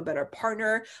become a better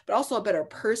partner, but also a better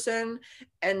person.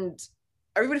 And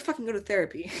everybody fucking go to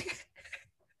therapy.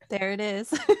 There it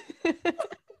is.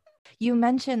 You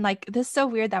mentioned like this is so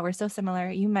weird that we're so similar.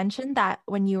 You mentioned that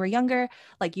when you were younger,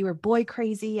 like you were boy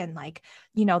crazy and like,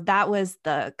 that was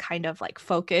the kind of like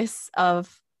focus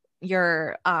of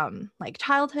your like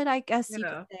childhood, I guess you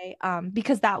could Yeah. say.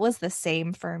 Because that was the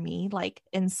same for me. Like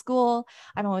in school,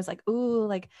 I'm always like, ooh,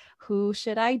 like who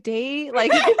should I date?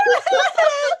 Like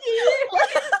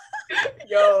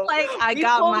Yo, Like I we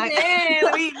got pulled my in.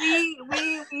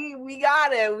 We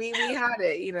got it. We had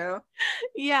it, you know.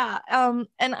 yeah.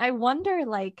 And I wonder,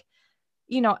 like,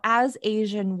 as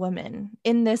Asian women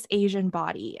in this Asian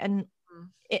body, and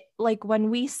it, like when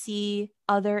we see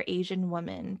other Asian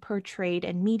women portrayed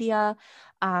in media,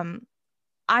 um,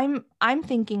 I'm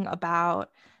thinking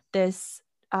about this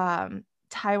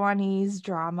Taiwanese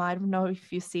drama. I don't know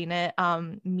if you've seen it,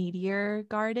 Meteor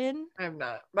Garden. I have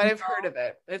not, but I've heard of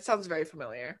it. It sounds very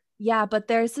familiar. Yeah, but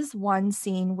there's this one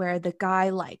scene where the guy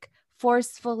like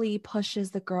forcefully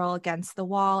pushes the girl against the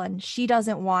wall and she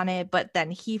doesn't want it, but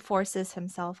then he forces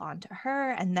himself onto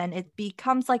her and then it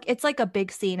becomes like it's like a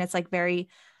big scene. It's like very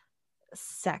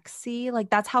sexy. Like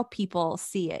that's how people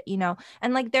see it,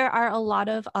 And like there are a lot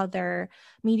of other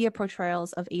media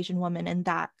portrayals of Asian women in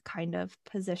that kind of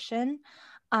position.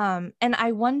 And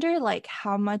I wonder like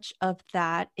how much of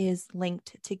that is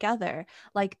linked together,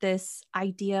 like this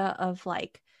idea of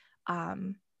like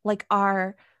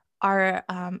our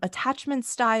attachment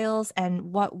styles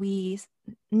and what we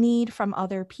need from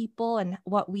other people and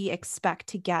what we expect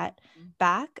to get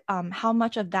back. How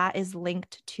much of that is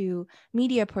linked to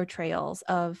media portrayals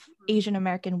of Asian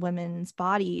American women's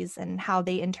bodies and how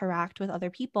they interact with other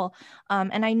people.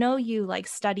 And I know you like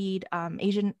studied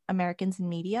Asian Americans in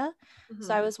media.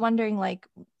 So I was wondering, like,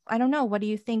 I don't know, what do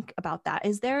you think about that?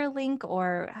 Is there a link,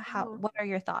 or what are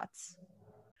your thoughts?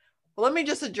 Well, let me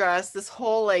just address this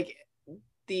whole like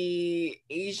the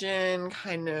Asian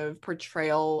kind of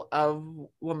portrayal of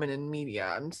women in media.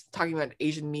 I'm just talking about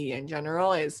Asian media in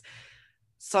general is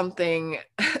something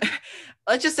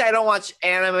let's just say I don't watch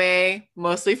anime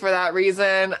mostly for that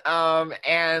reason.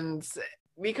 And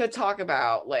we could talk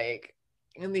about like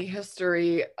in the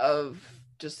history of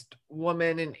just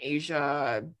women in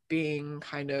Asia being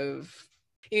kind of,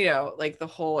 like the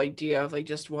whole idea of like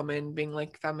just women being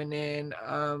like feminine,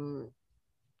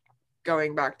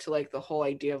 going back to like the whole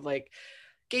idea of like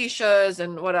geishas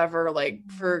and whatever, like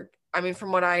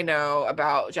from what I know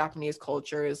about Japanese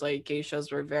culture is like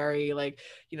geishas were very like,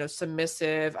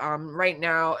 submissive. Right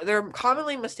now they're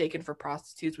commonly mistaken for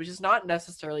prostitutes, which is not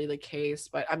necessarily the case,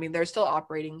 but I mean, they're still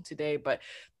operating today, but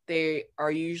they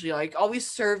are usually like always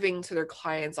serving to their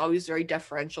clients, always very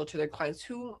deferential to their clients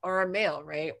who are a male,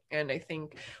 right? And I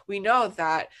think we know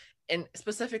that in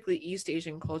specifically East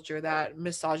Asian culture, that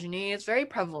misogyny is very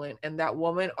prevalent and that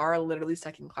women are literally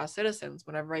second-class citizens.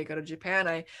 Whenever I go to Japan,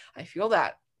 I feel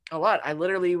that a lot. I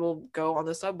literally will go on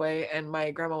the subway and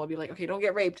my grandma will be like, okay, don't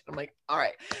get raped. I'm like, all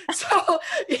right. So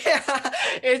yeah,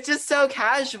 it's just so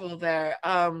casual there.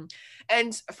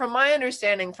 And from my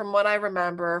understanding, from what I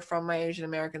remember from my Asian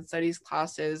American studies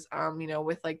classes,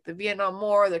 with like the Vietnam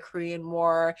War, the Korean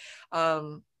War,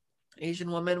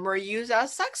 Asian women were used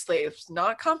as sex slaves,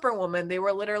 not comfort women. They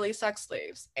were literally sex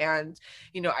slaves. And,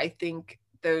 I think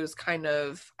those kind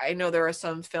of, I know there are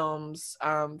some films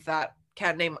that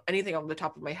can't name anything off the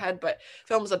top of my head, but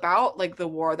films about like the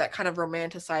war that kind of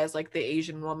romanticize like the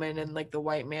Asian woman and like the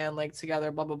white man like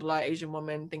together, blah blah blah. Asian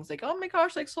woman, things like, oh my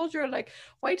gosh, like soldier, like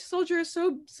white soldier is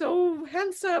so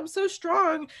handsome, so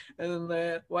strong, and then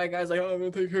the white guy's like, oh, I'm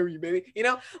gonna take care of you, baby,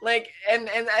 like, and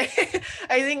I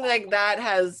I think like that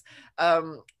has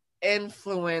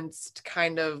influenced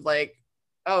kind of like,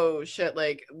 oh shit,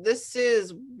 like this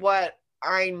is what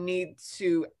I need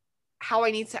to, how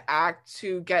I need to act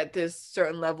to get this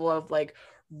certain level of like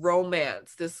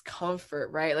romance, this comfort,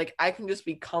 right? Like I can just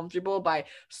be comfortable by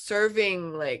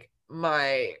serving like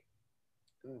my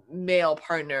male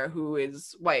partner who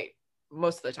is white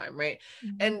most of the time, right?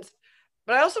 And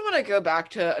but I also want to go back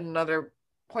to another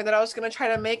point that I was going to try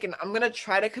to make, and I'm going to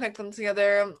try to connect them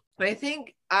together. And I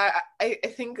think I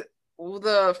think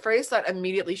the phrase that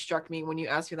immediately struck me when you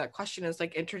asked me that question is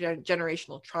like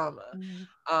intergenerational trauma.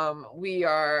 We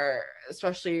are,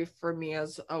 especially for me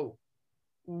as a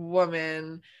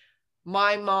woman,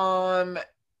 my mom,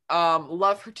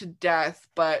 love her to death,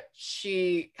 but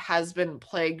she has been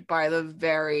plagued by the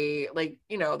very like,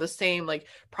 the same like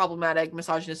problematic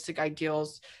misogynistic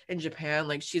ideals in Japan.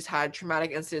 Like she's had traumatic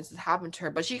incidents that happened to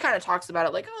her, but she kind of talks about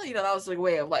it like, oh, that was like a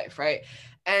way of life, right?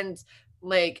 And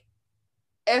like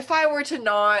if I were to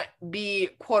not be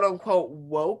quote unquote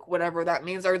woke, whatever that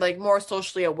means, or like more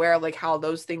socially aware of like how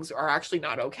those things are actually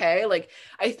not okay, like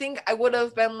I think I would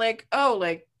have been like, oh,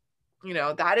 like,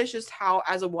 that is just how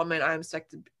as a woman I'm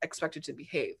expected to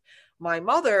behave. My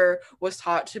mother was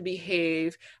taught to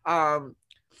behave or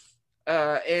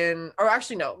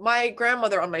actually no, my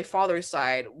grandmother on my father's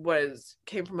side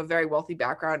came from a very wealthy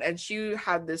background, and she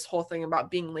had this whole thing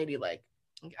about being ladylike.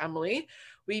 Like, Emily,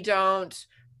 we don't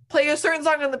play a certain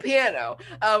song on the piano,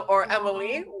 or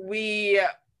Emily, we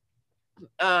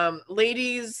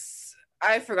ladies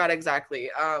I forgot exactly.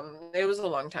 It was a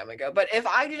long time ago. But if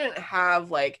I didn't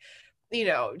have like,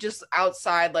 just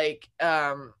outside like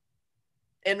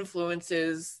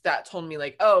influences that told me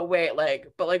like, oh wait,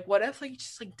 like, but like what if like you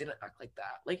just like didn't act like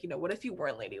that? Like, what if you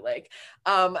weren't ladylike?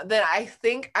 Then I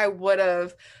think I would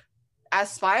have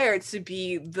aspired to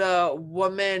be the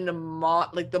woman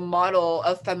like the model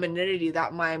of femininity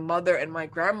that my mother and my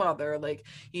grandmother like,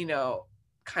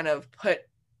 kind of put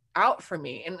out for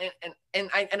me. And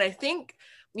I think,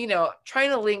 trying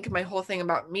to link my whole thing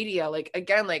about media, like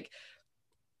again, like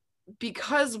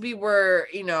because we were,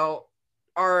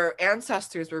 our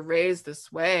ancestors were raised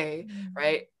this way,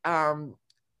 right?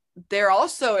 They're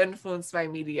also influenced by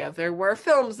media. There were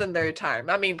films in their time.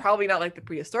 I mean, probably not like the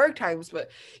prehistoric times,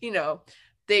 but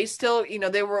they still,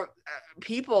 they were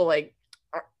people like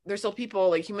they're still people,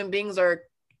 like human beings are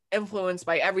influenced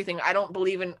by everything. I don't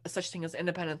believe in such thing as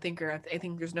independent thinker. I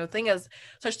think there's no thing as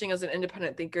such thing as an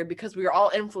independent thinker, because we are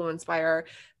all influenced by our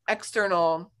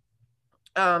external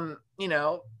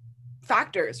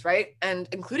factors, right? And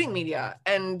including media.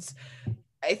 And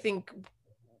I think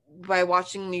by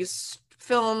watching these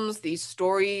films, these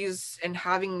stories, and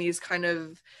having these kind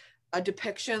of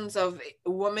depictions of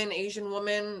Asian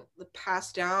women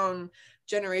passed down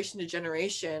generation to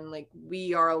generation, like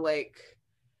we are like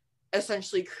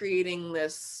essentially creating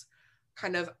this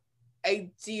kind of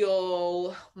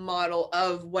ideal model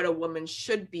of what a woman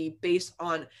should be based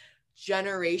on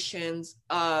generations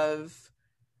of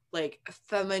like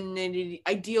femininity,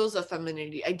 ideals of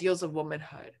femininity, ideals of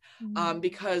womanhood.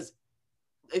 Because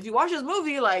if you watch this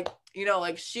movie, like,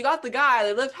 like she got the guy,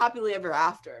 they lived happily ever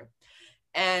after.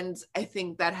 And I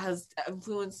think that has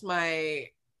influenced my,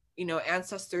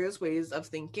 ancestors' ways of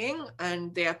thinking,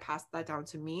 and they have passed that down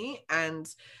to me. And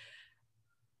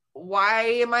why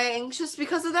am I anxious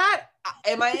because of that?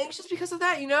 Am I anxious because of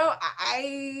that?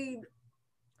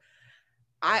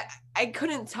 I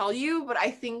couldn't tell you, but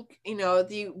I think,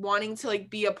 the wanting to like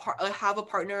be a part, have a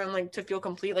partner and like to feel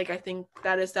complete, like I think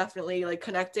that is definitely like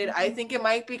connected. I think it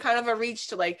might be kind of a reach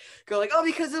to like go like, oh,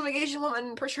 because of like Asian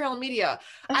woman portrayal in media.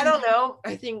 I don't know.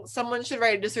 I think someone should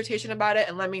write a dissertation about it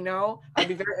and let me know. I'd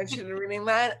be very interested in reading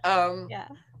that. Yeah.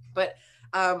 But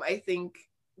I think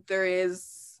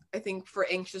I think for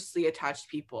anxiously attached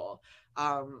people,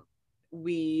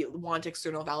 we want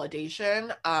external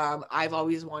validation. I've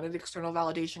always wanted external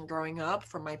validation growing up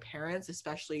from my parents,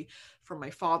 especially from my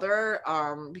father,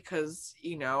 because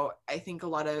I think a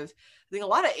lot of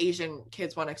Asian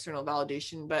kids want external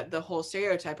validation, but the whole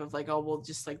stereotype of like, oh well,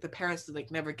 just like the parents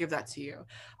like never give that to you,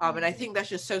 and I think that's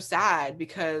just so sad,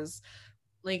 because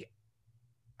like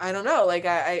I don't know, like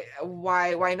I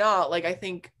why not? Like I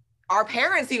think our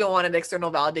parents even wanted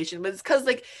external validation, but it's because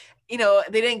like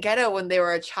they didn't get it when they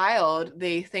were a child.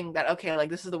 They think that, okay, like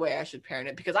this is the way I should parent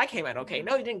it because I came out okay.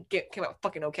 No, you didn't came out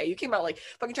fucking okay. You came out like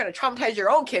fucking trying to traumatize your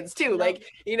own kids too. Yep. Like,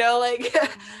 like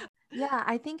yeah,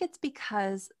 I think it's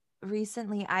because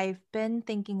recently I've been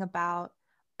thinking about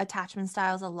attachment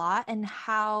styles a lot and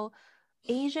how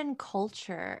Asian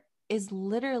culture is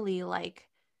literally like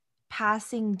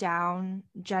passing down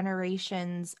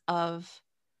generations of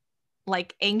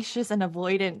like anxious and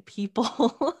avoidant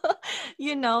people.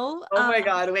 Oh my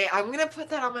god, wait, I'm gonna put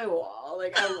that on my wall.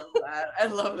 Like I love that. I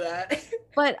love that.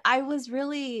 But I was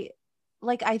really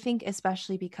like, I think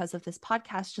especially because of this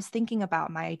podcast, just thinking about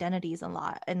my identities a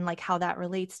lot and like how that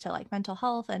relates to like mental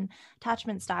health and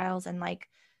attachment styles, and like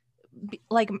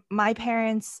my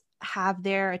parents have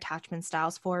their attachment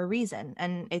styles for a reason,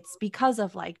 and it's because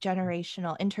of like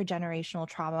intergenerational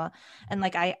trauma. And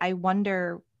like I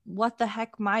wonder what the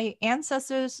heck my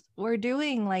ancestors were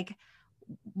doing. Like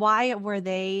why were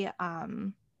they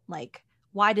like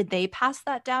why did they pass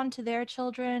that down to their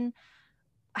children?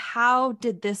 How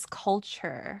did this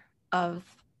culture of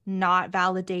not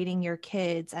validating your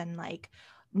kids and like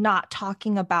not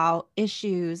talking about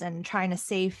issues and trying to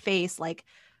save face, like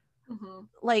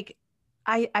like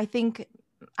I think,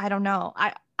 I don't know,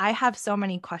 I have so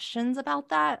many questions about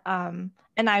that, and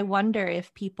I wonder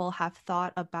if people have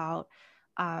thought about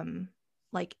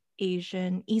like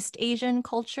East Asian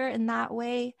culture in that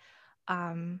way,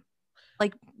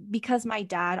 like because my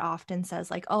dad often says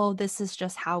like, oh, this is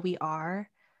just how we are,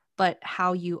 but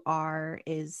how you are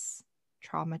is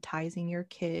traumatizing your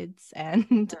kids,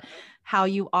 and how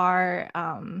you are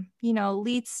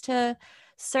leads to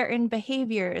certain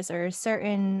behaviors or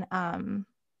certain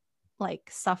like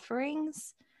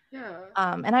sufferings.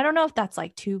 And I don't know if that's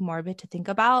like too morbid to think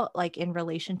about like in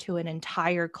relation to an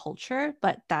entire culture,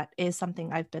 but that is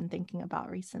something I've been thinking about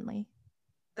recently.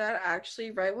 That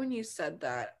actually, right when you said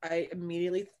that, I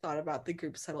immediately thought about the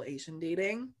group Subtle Asian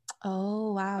Dating.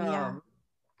 Oh wow. Yeah.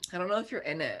 I don't know if you're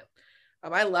in it,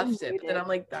 I left it, but then muted. I'm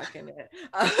like back in it.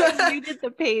 I muted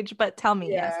the page, but tell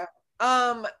me. Yes.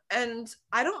 Yeah. And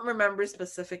I don't remember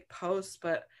specific posts,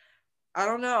 but I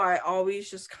don't know. I always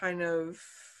just kind of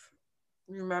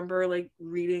remember like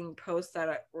reading posts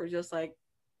that were just like,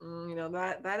 you know,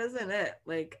 that isn't it.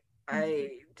 Like I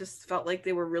just felt like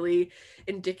they were really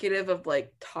indicative of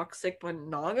like toxic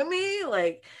monogamy.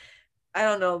 Like I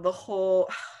don't know, the whole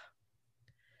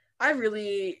I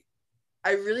really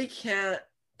can't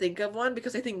think of one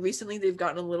because I think recently they've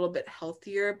gotten a little bit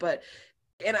healthier, but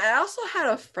and I also had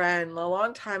a friend a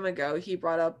long time ago, he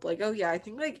brought up like, oh yeah, I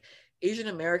think like Asian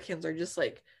Americans are just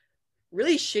like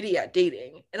really shitty at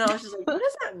dating. And I was just like, what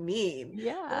does that mean? And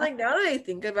Yeah. like now that I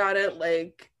think about it,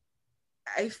 like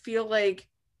I feel like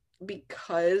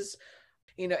because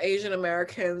Asian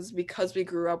Americans, because we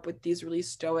grew up with these really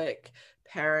stoic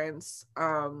parents,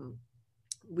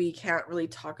 we can't really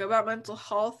talk about mental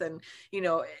health. And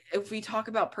if we talk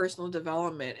about personal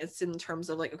development, it's in terms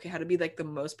of like, okay, how to be like the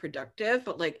most productive,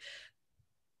 but like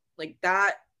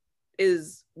that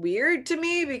is weird to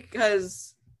me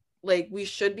because like we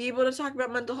should be able to talk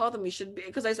about mental health, and we should be,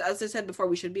 because as I said before,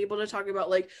 we should be able to talk about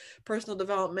like personal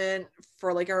development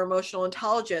for like our emotional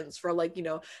intelligence, for like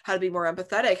how to be more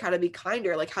empathetic, how to be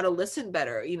kinder, like how to listen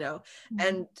better,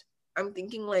 and I'm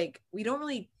thinking like we don't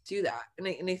really do that.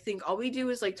 And I think all we do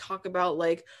is like talk about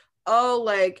like, oh,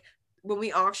 like when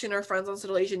we auction our friends on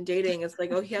Still Asian Dating, it's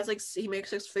like, oh, he makes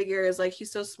 6 figures, like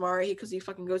he's so smart, because he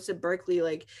fucking goes to Berkeley,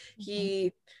 like he'll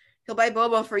buy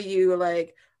boba for you,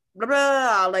 like blah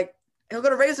blah, like he'll go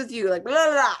to race with you, like blah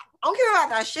blah blah. I don't care about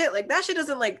that shit. Like that shit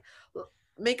doesn't like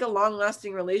make a long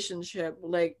lasting relationship.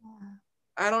 Like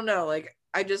I don't know. Like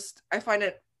I find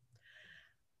it.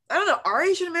 I don't know. Are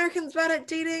Asian Americans bad at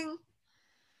dating?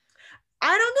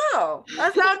 I don't know.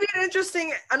 That would be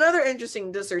another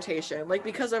interesting dissertation. Like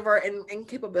because of our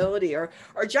incapability, or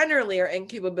generally our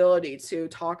incapability to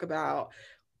talk about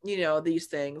these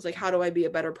things. Like how do I be a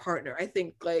better partner? I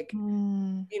think like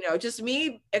just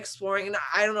me exploring, and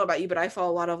I don't know about you, but I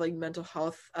follow a lot of like mental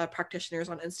health practitioners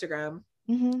on Instagram.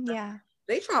 Yeah.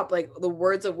 They drop like the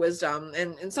words of wisdom,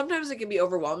 and sometimes it can be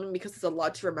overwhelming because it's a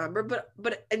lot to remember,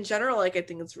 but in general, like I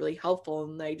think it's really helpful,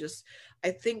 and I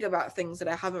think about things that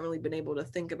I haven't really been able to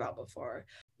think about before.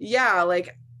 Yeah,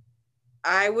 like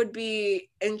I would be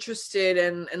interested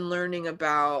in learning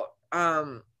about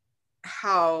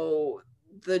how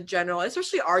the general,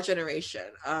 especially our generation,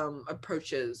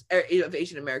 approaches of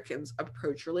Asian Americans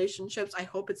approach relationships. I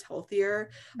hope it's healthier.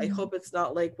 I hope it's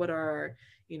not like what our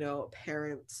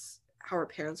parents, how our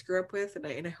parents grew up with, and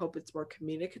I hope it's more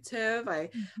communicative. I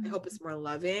hope it's more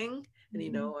loving,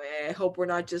 and I hope we're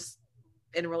not just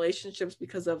in relationships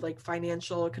because of like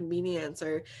financial convenience,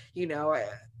 or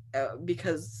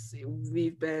because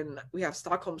we have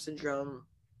Stockholm syndrome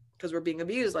because we're being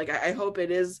abused. Like I hope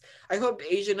I hope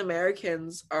Asian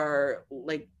Americans are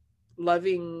like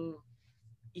loving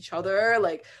each other,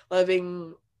 like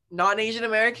loving non-Asian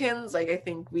Americans. Like I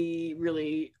think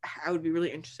I would be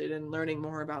really interested in learning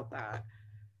more about that.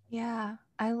 Yeah,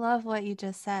 I love what you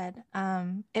just said.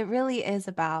 It really is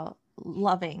about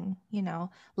loving,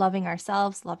 loving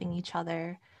ourselves, loving each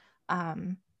other,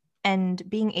 and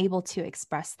being able to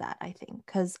express that, I think,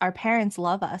 because our parents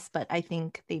love us, but I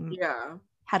think they Yeah.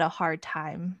 had a hard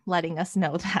time letting us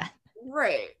know that.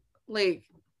 Right. Like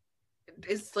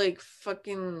it's like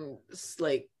fucking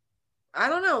like I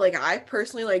don't know, like I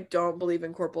personally like don't believe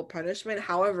in corporal punishment.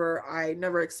 However, I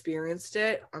never experienced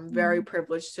it. I'm very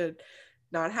privileged to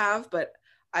not have, but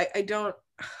I don't,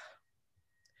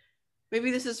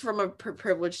 maybe this is from a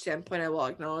privileged standpoint. I will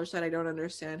acknowledge that I don't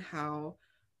understand how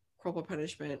corporal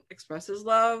punishment expresses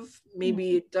love.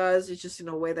 Maybe it does. It's just in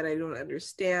a way that I don't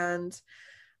understand.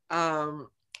 I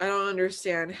don't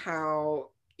understand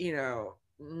how,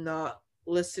 not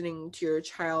listening to your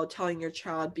child, telling your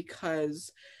child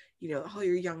because, oh,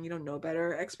 you're young, you don't know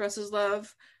better, expresses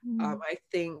love. I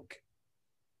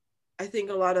think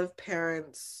a lot of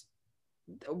parents,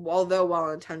 although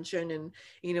well-intentioned and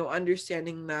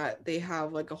understanding that they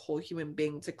have like a whole human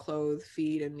being to clothe,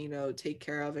 feed, and take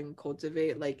care of and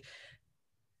cultivate, like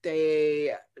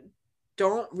they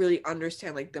don't really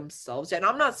understand like themselves. And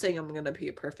I'm not saying I'm gonna be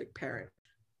a perfect parent.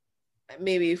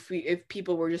 Maybe if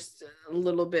people were just a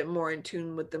little bit more in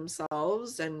tune with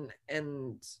themselves, and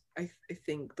I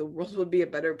think the world would be a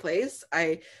better place.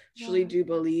 I truly do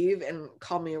believe, and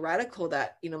call me a radical,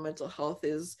 that mental health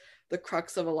is the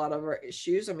crux of a lot of our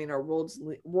issues. I mean, our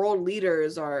world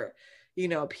leaders are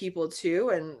people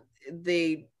too, and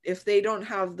if they don't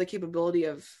have the capability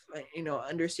of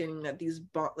understanding that these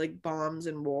like bombs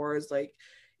and wars, like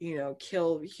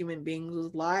kill human beings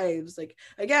with lives, like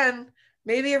again,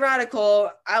 maybe a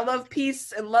radical. I love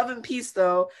peace and love and peace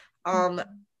though.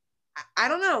 I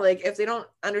don't know, like if they don't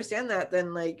understand that,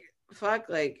 then like fuck,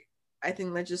 like I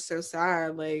think that's just so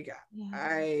sad. Like Yeah.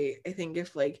 I think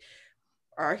if like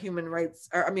our human rights,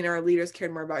 or I mean our leaders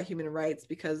cared more about human rights,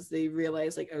 because they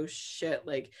realized like, oh shit,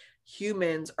 like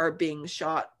humans are being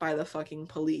shot by the fucking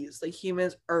police. Like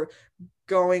humans are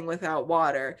going without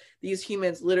water. These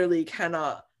humans literally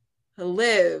cannot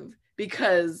live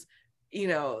because, you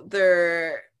know,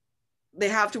 they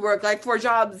have to work like 4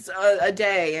 jobs a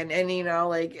day, and you know,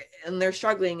 like, and they're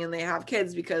struggling and they have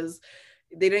kids because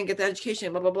they didn't get the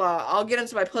education, blah blah blah. I'll get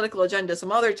into my political agenda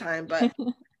some other time, but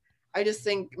I just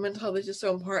think mental health is just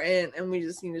so important, and we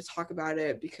just need to talk about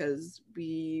it because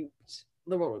the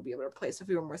world would be a better place if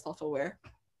we were more self-aware.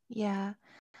 Yeah.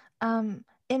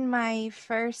 In my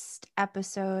first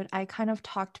episode, I kind of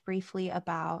talked briefly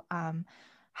about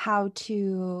how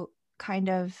to kind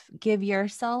of give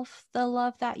yourself the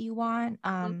love that you want,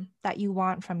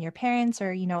 from your parents,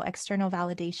 or, you know, external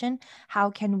validation. How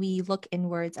can we look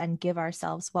inwards and give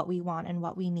ourselves what we want and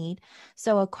what we need?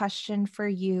 So a question for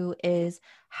you is,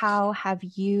 how have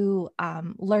you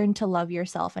learned to love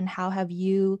yourself, and how have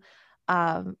you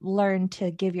learned to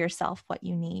give yourself what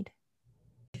you need?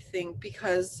 I think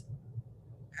because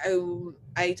I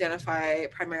identify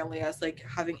primarily as like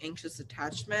having anxious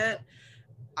attachment,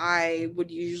 I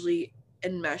would usually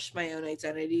enmesh my own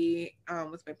identity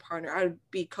with my partner. I would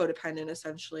be codependent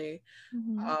essentially.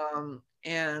 Mhm.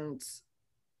 And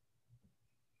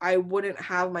I wouldn't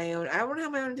have my own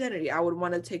identity. I would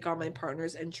want to take on my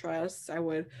partner's interests. I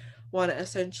would want to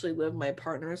essentially live my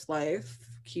partner's life,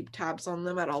 keep tabs on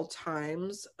them at all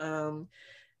times,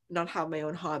 not have my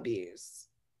own hobbies.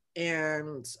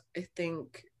 And I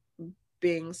think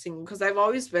being single, because I've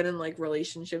always been in like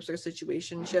relationships or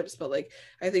situationships, but like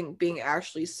I think being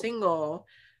actually single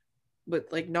but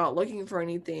like not looking for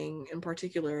anything in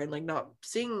particular and like not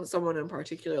seeing someone in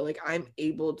particular, like I'm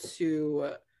able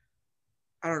to,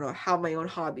 I don't know, have my own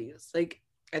hobbies. Like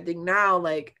I think now,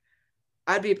 like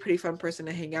I'd be a pretty fun person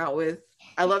to hang out with.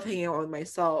 I love hanging out with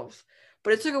myself,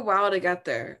 but it took a while to get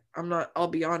there. I'll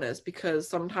be honest, because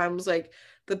sometimes like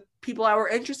the people I were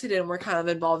interested in were kind of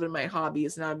involved in my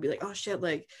hobbies, and I'd be like, oh shit,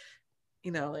 like,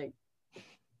 you know, like,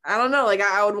 I don't know, like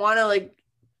I would want to like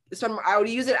I would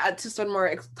use it to spend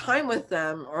more time with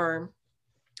them, or,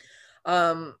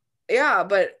 yeah,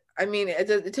 but I mean,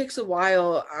 it takes a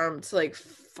while, to like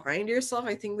find yourself.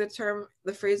 I think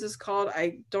the phrase is called.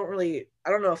 I don't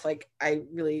know if like I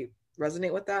really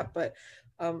resonate with that, but,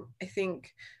 I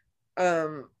think,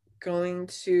 um, going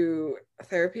to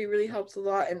therapy really helps a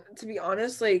lot. And to be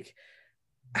honest, like,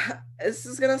 this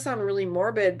is gonna sound really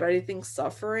morbid, but I think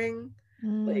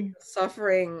Mm.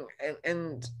 suffering,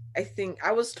 and I think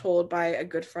I was told by a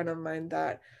good friend of mine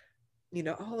that, you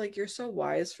know, oh, like you're so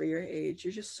wise for your age,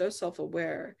 you're just so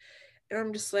self-aware. And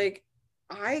I'm just like,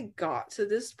 I got to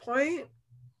this point,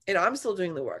 and I'm still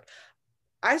doing the work.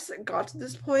 Got to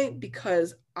this point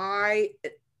because I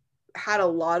had a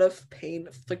lot of pain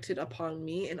inflicted upon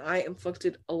me, and I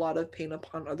inflicted a lot of pain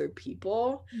upon other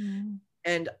people, Mm.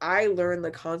 and I learned the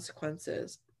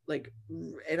consequences, like,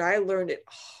 and I learned it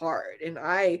hard. And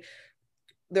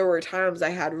there were times I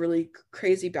had really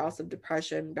crazy bouts of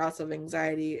depression, bouts of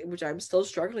anxiety, which I'm still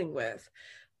struggling with,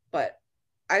 but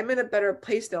I'm in a better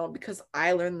place now because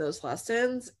I learned those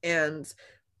lessons. And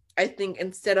I think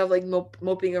instead of like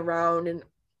moping around, and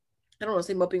I don't want to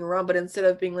say moping around, but instead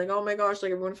of being like, oh my gosh,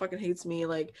 like everyone fucking hates me,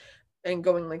 like, and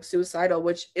going like suicidal,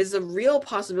 which is a real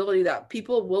possibility that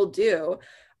people will do,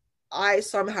 I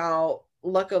somehow,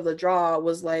 luck of the draw,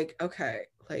 was like, okay,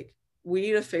 like we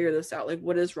need to figure this out. Like,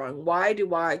 what is wrong? Why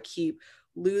do I keep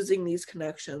losing these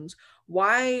connections?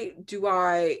 Why do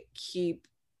I keep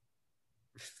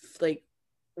like,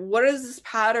 what is this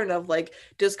pattern of like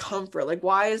discomfort? Like,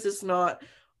 why is this not,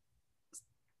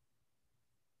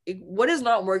 what is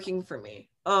not working for me?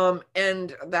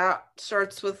 And that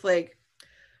starts with like,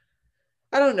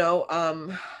 I don't know.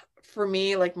 For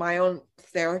me, like my own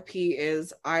therapy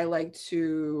is I like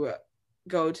to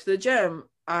go to the gym.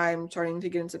 I'm starting to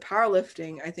get into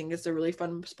powerlifting. I think it's a really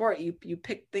fun sport. You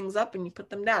pick things up and you put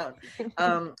them down.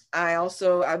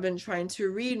 I've been trying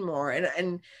to read more,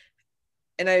 and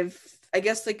I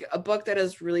guess like a book that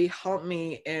has really helped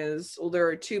me is, well, there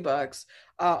are 2 books.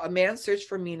 A Man's Search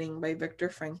for Meaning by Viktor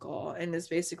Frankl, and is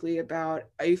basically about,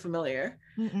 are you familiar?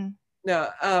 Mm-mm. No,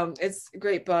 it's a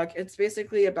great book. It's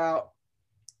basically about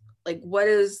like what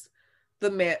is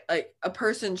the man, like a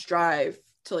person's drive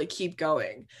to like keep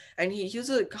going. And he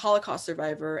was a Holocaust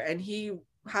survivor, and he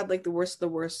had like the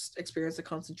worst experience of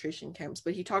concentration camps.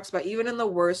 But he talks about even in the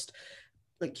worst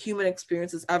like human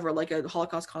experiences ever, like a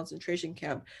Holocaust concentration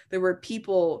camp. There were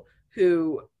people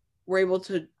who were able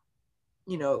to,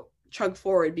 you know, chug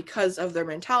forward because of their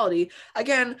mentality.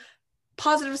 Again,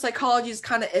 positive psychology is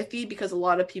kind of iffy because a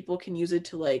lot of people can use it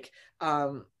to like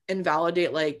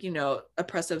invalidate, like, you know,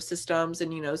 oppressive systems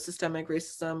and, you know, systemic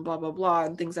racism, blah blah blah,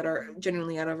 and things that are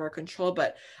genuinely out of our control.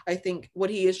 But I think what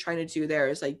he is trying to do there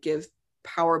is like give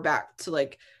power back to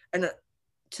like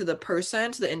to the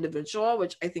person, to the individual,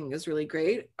 which I think is really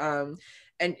great. And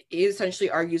he essentially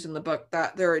argues in the book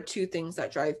that there are two things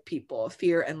that drive people: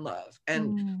 fear and love.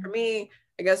 And for me,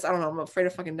 I guess, I don't know, I'm afraid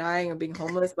of fucking dying or being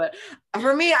homeless, but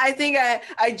for me, I think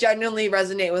I genuinely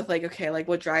resonate with like, okay, like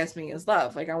what drives me is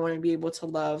love. Like I want to be able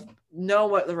to know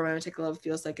what the romantic love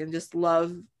feels like, and just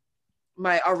love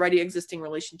my already existing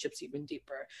relationships even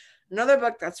deeper. Another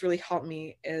book that's really helped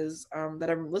me is that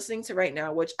I'm listening to right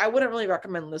now, which I wouldn't really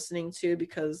recommend listening to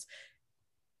because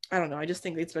I don't know, I just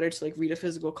think it's better to like read a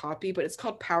physical copy, but it's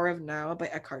called Power of Now by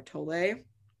Eckhart Tolle.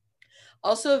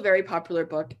 Also a very popular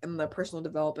book in the personal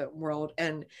development world,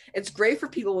 and it's great for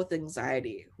people with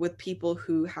anxiety, with people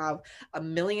who have a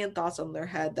million thoughts on their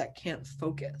head that can't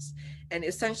focus. And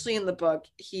essentially in the book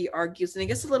he argues, and it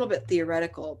gets a little bit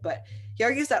theoretical, but he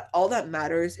argues that all that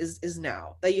matters is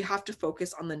now, that you have to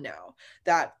focus on the now,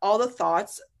 that all the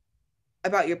thoughts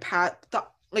about your past,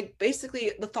 like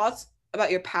basically the thoughts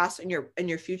about your past and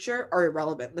your future are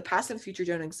irrelevant. The past and future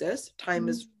don't exist. Time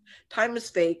is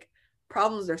fake.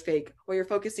 Problems are fake. What you're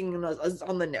focusing on is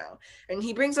on the now. And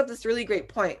he brings up this really great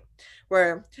point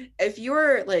where if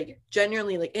you're like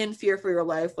genuinely like in fear for your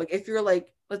life, like if you're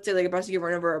like, let's say like about to get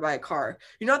run over by a car,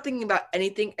 you're not thinking about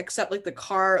anything except like the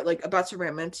car like about to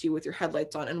ram into you with your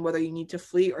headlights on and whether you need to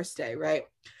flee or stay, right?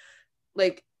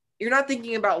 Like you're not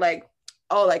thinking about like,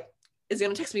 oh, like is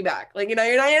gonna text me back, like, you know,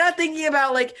 you're not thinking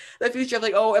about like the future of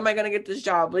like, oh, am I gonna get this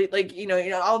job, like you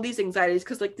know all these anxieties,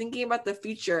 because like thinking about the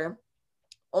future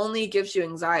only gives you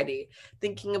anxiety.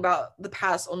 Thinking about the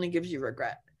past only gives you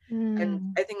regret.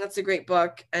 And I think that's a great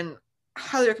book, and I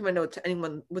highly recommend it to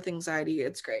anyone with anxiety.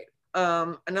 It's great.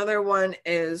 Another one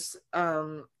is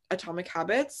Atomic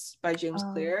Habits by James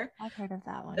Clear. I've heard of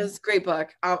that one. It's a great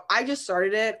book. I just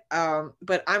started it,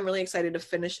 but I'm really excited to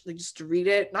finish, like just to read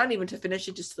it, not even to finish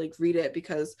it, just to like read it,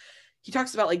 because he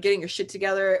talks about like getting your shit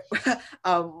together,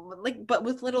 like, but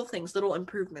with little things, little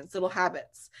improvements, little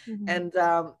habits. And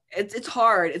it's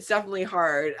hard. It's definitely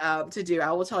hard to do.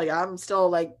 I will tell you, I'm still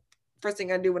like, first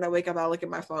thing I do when I wake up, I look at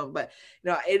my phone, but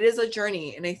you know, it is a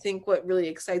journey. And I think what really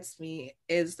excites me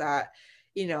is that,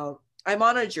 you know, I'm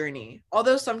on a journey.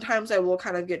 Although sometimes I will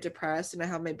kind of get depressed and I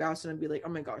have my bouts and I'd be like, oh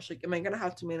my gosh, like, am I going to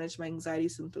have to manage my anxiety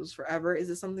symptoms forever? Is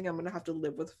this something I'm going to have to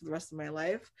live with for the rest of my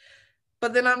life?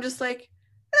 But then I'm just like,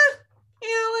 you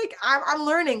know, like I'm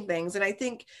learning things. And I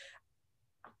think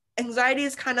anxiety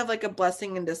is kind of like a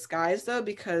blessing in disguise though,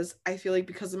 because I feel like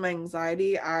because of my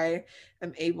anxiety, I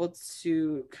am able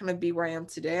to kind of be where I am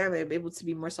today. I'm able to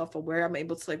be more self-aware. I'm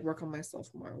able to like work on myself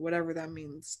more, whatever that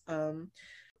means.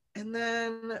 And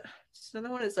then just another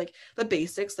one is like the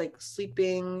basics, like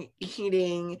sleeping,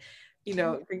 eating, you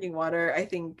know, drinking water. I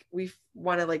think we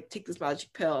want to like take this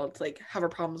magic pill to like have our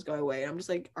problems go away. And I'm just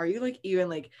like, are you like even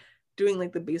like doing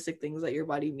like the basic things that your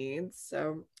body needs?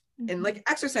 So, and like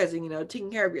exercising, you know,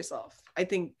 taking care of yourself. I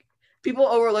think people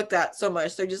overlook that so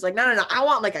much. They're just like, no, I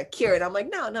want like a cure. And I'm like,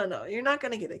 no, you're not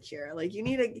going to get a cure. Like you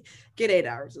need to get 8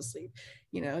 hours of sleep,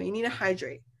 you know, you need to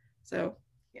hydrate. So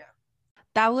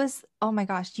that was, oh my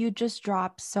gosh, you just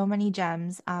dropped so many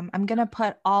gems. I'm going to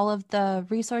put all of the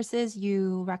resources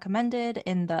you recommended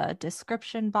in the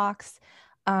description box.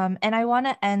 And I want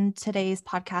to end today's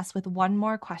podcast with one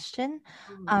more question.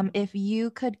 If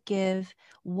you could give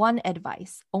one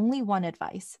advice, only one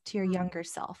advice to your younger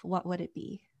self, what would it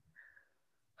be?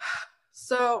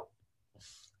 So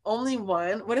only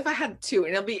one. What if I had two?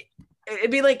 And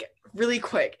it'd be like really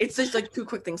quick. It's just like two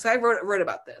quick things. So I wrote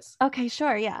about this. Okay,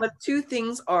 sure, yeah. But two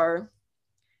things are,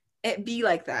 it be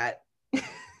like that,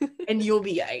 and you'll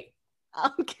be right.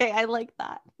 Okay, I like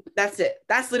that. That's it.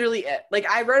 That's literally it. Like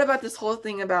I wrote about this whole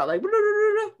thing about like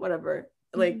whatever.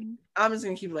 Like I'm just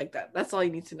gonna keep it like that. That's all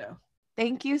you need to know.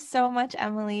 Thank you so much,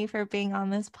 Emily, for being on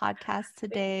this podcast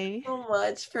today. Thank you so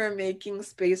much for making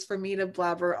space for me to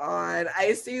blabber on.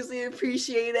 I seriously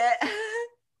appreciate it.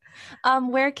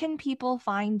 Where can people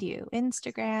find you?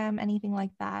 Instagram, anything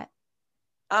like that?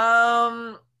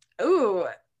 Ooh.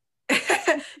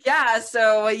 Yeah,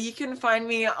 so you can find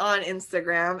me on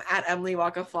Instagram at Emily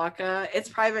Waka Flocka. It's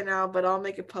private now, but I'll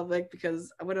make it public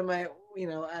because what am I, you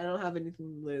know, I don't have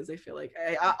anything to lose. I feel like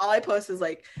all I post is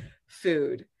like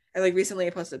food. And like recently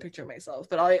I posted a picture of myself,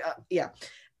 but yeah.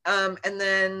 And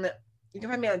then you can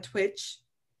find me on Twitch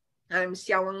I'm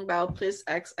Xiaowang Bao Plus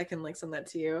X. I can like send that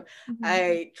to you. Mhm.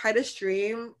 I try to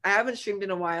stream. I haven't streamed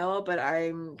in a while, but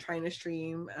I'm trying to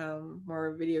stream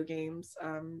more video games.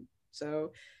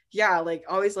 So yeah, like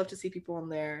always love to see people on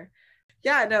there.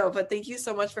 Yeah, no, but thank you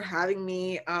so much for having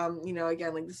me. You know,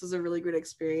 again, like this was a really great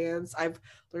experience. I've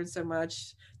learned so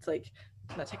much to like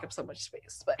not take up so much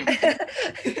space, but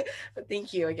but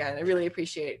thank you again. I really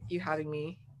appreciate you having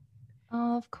me.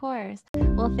 Oh, of course.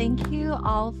 Well, thank you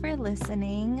all for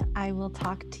listening. I will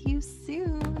talk to you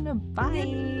soon.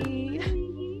 Bye.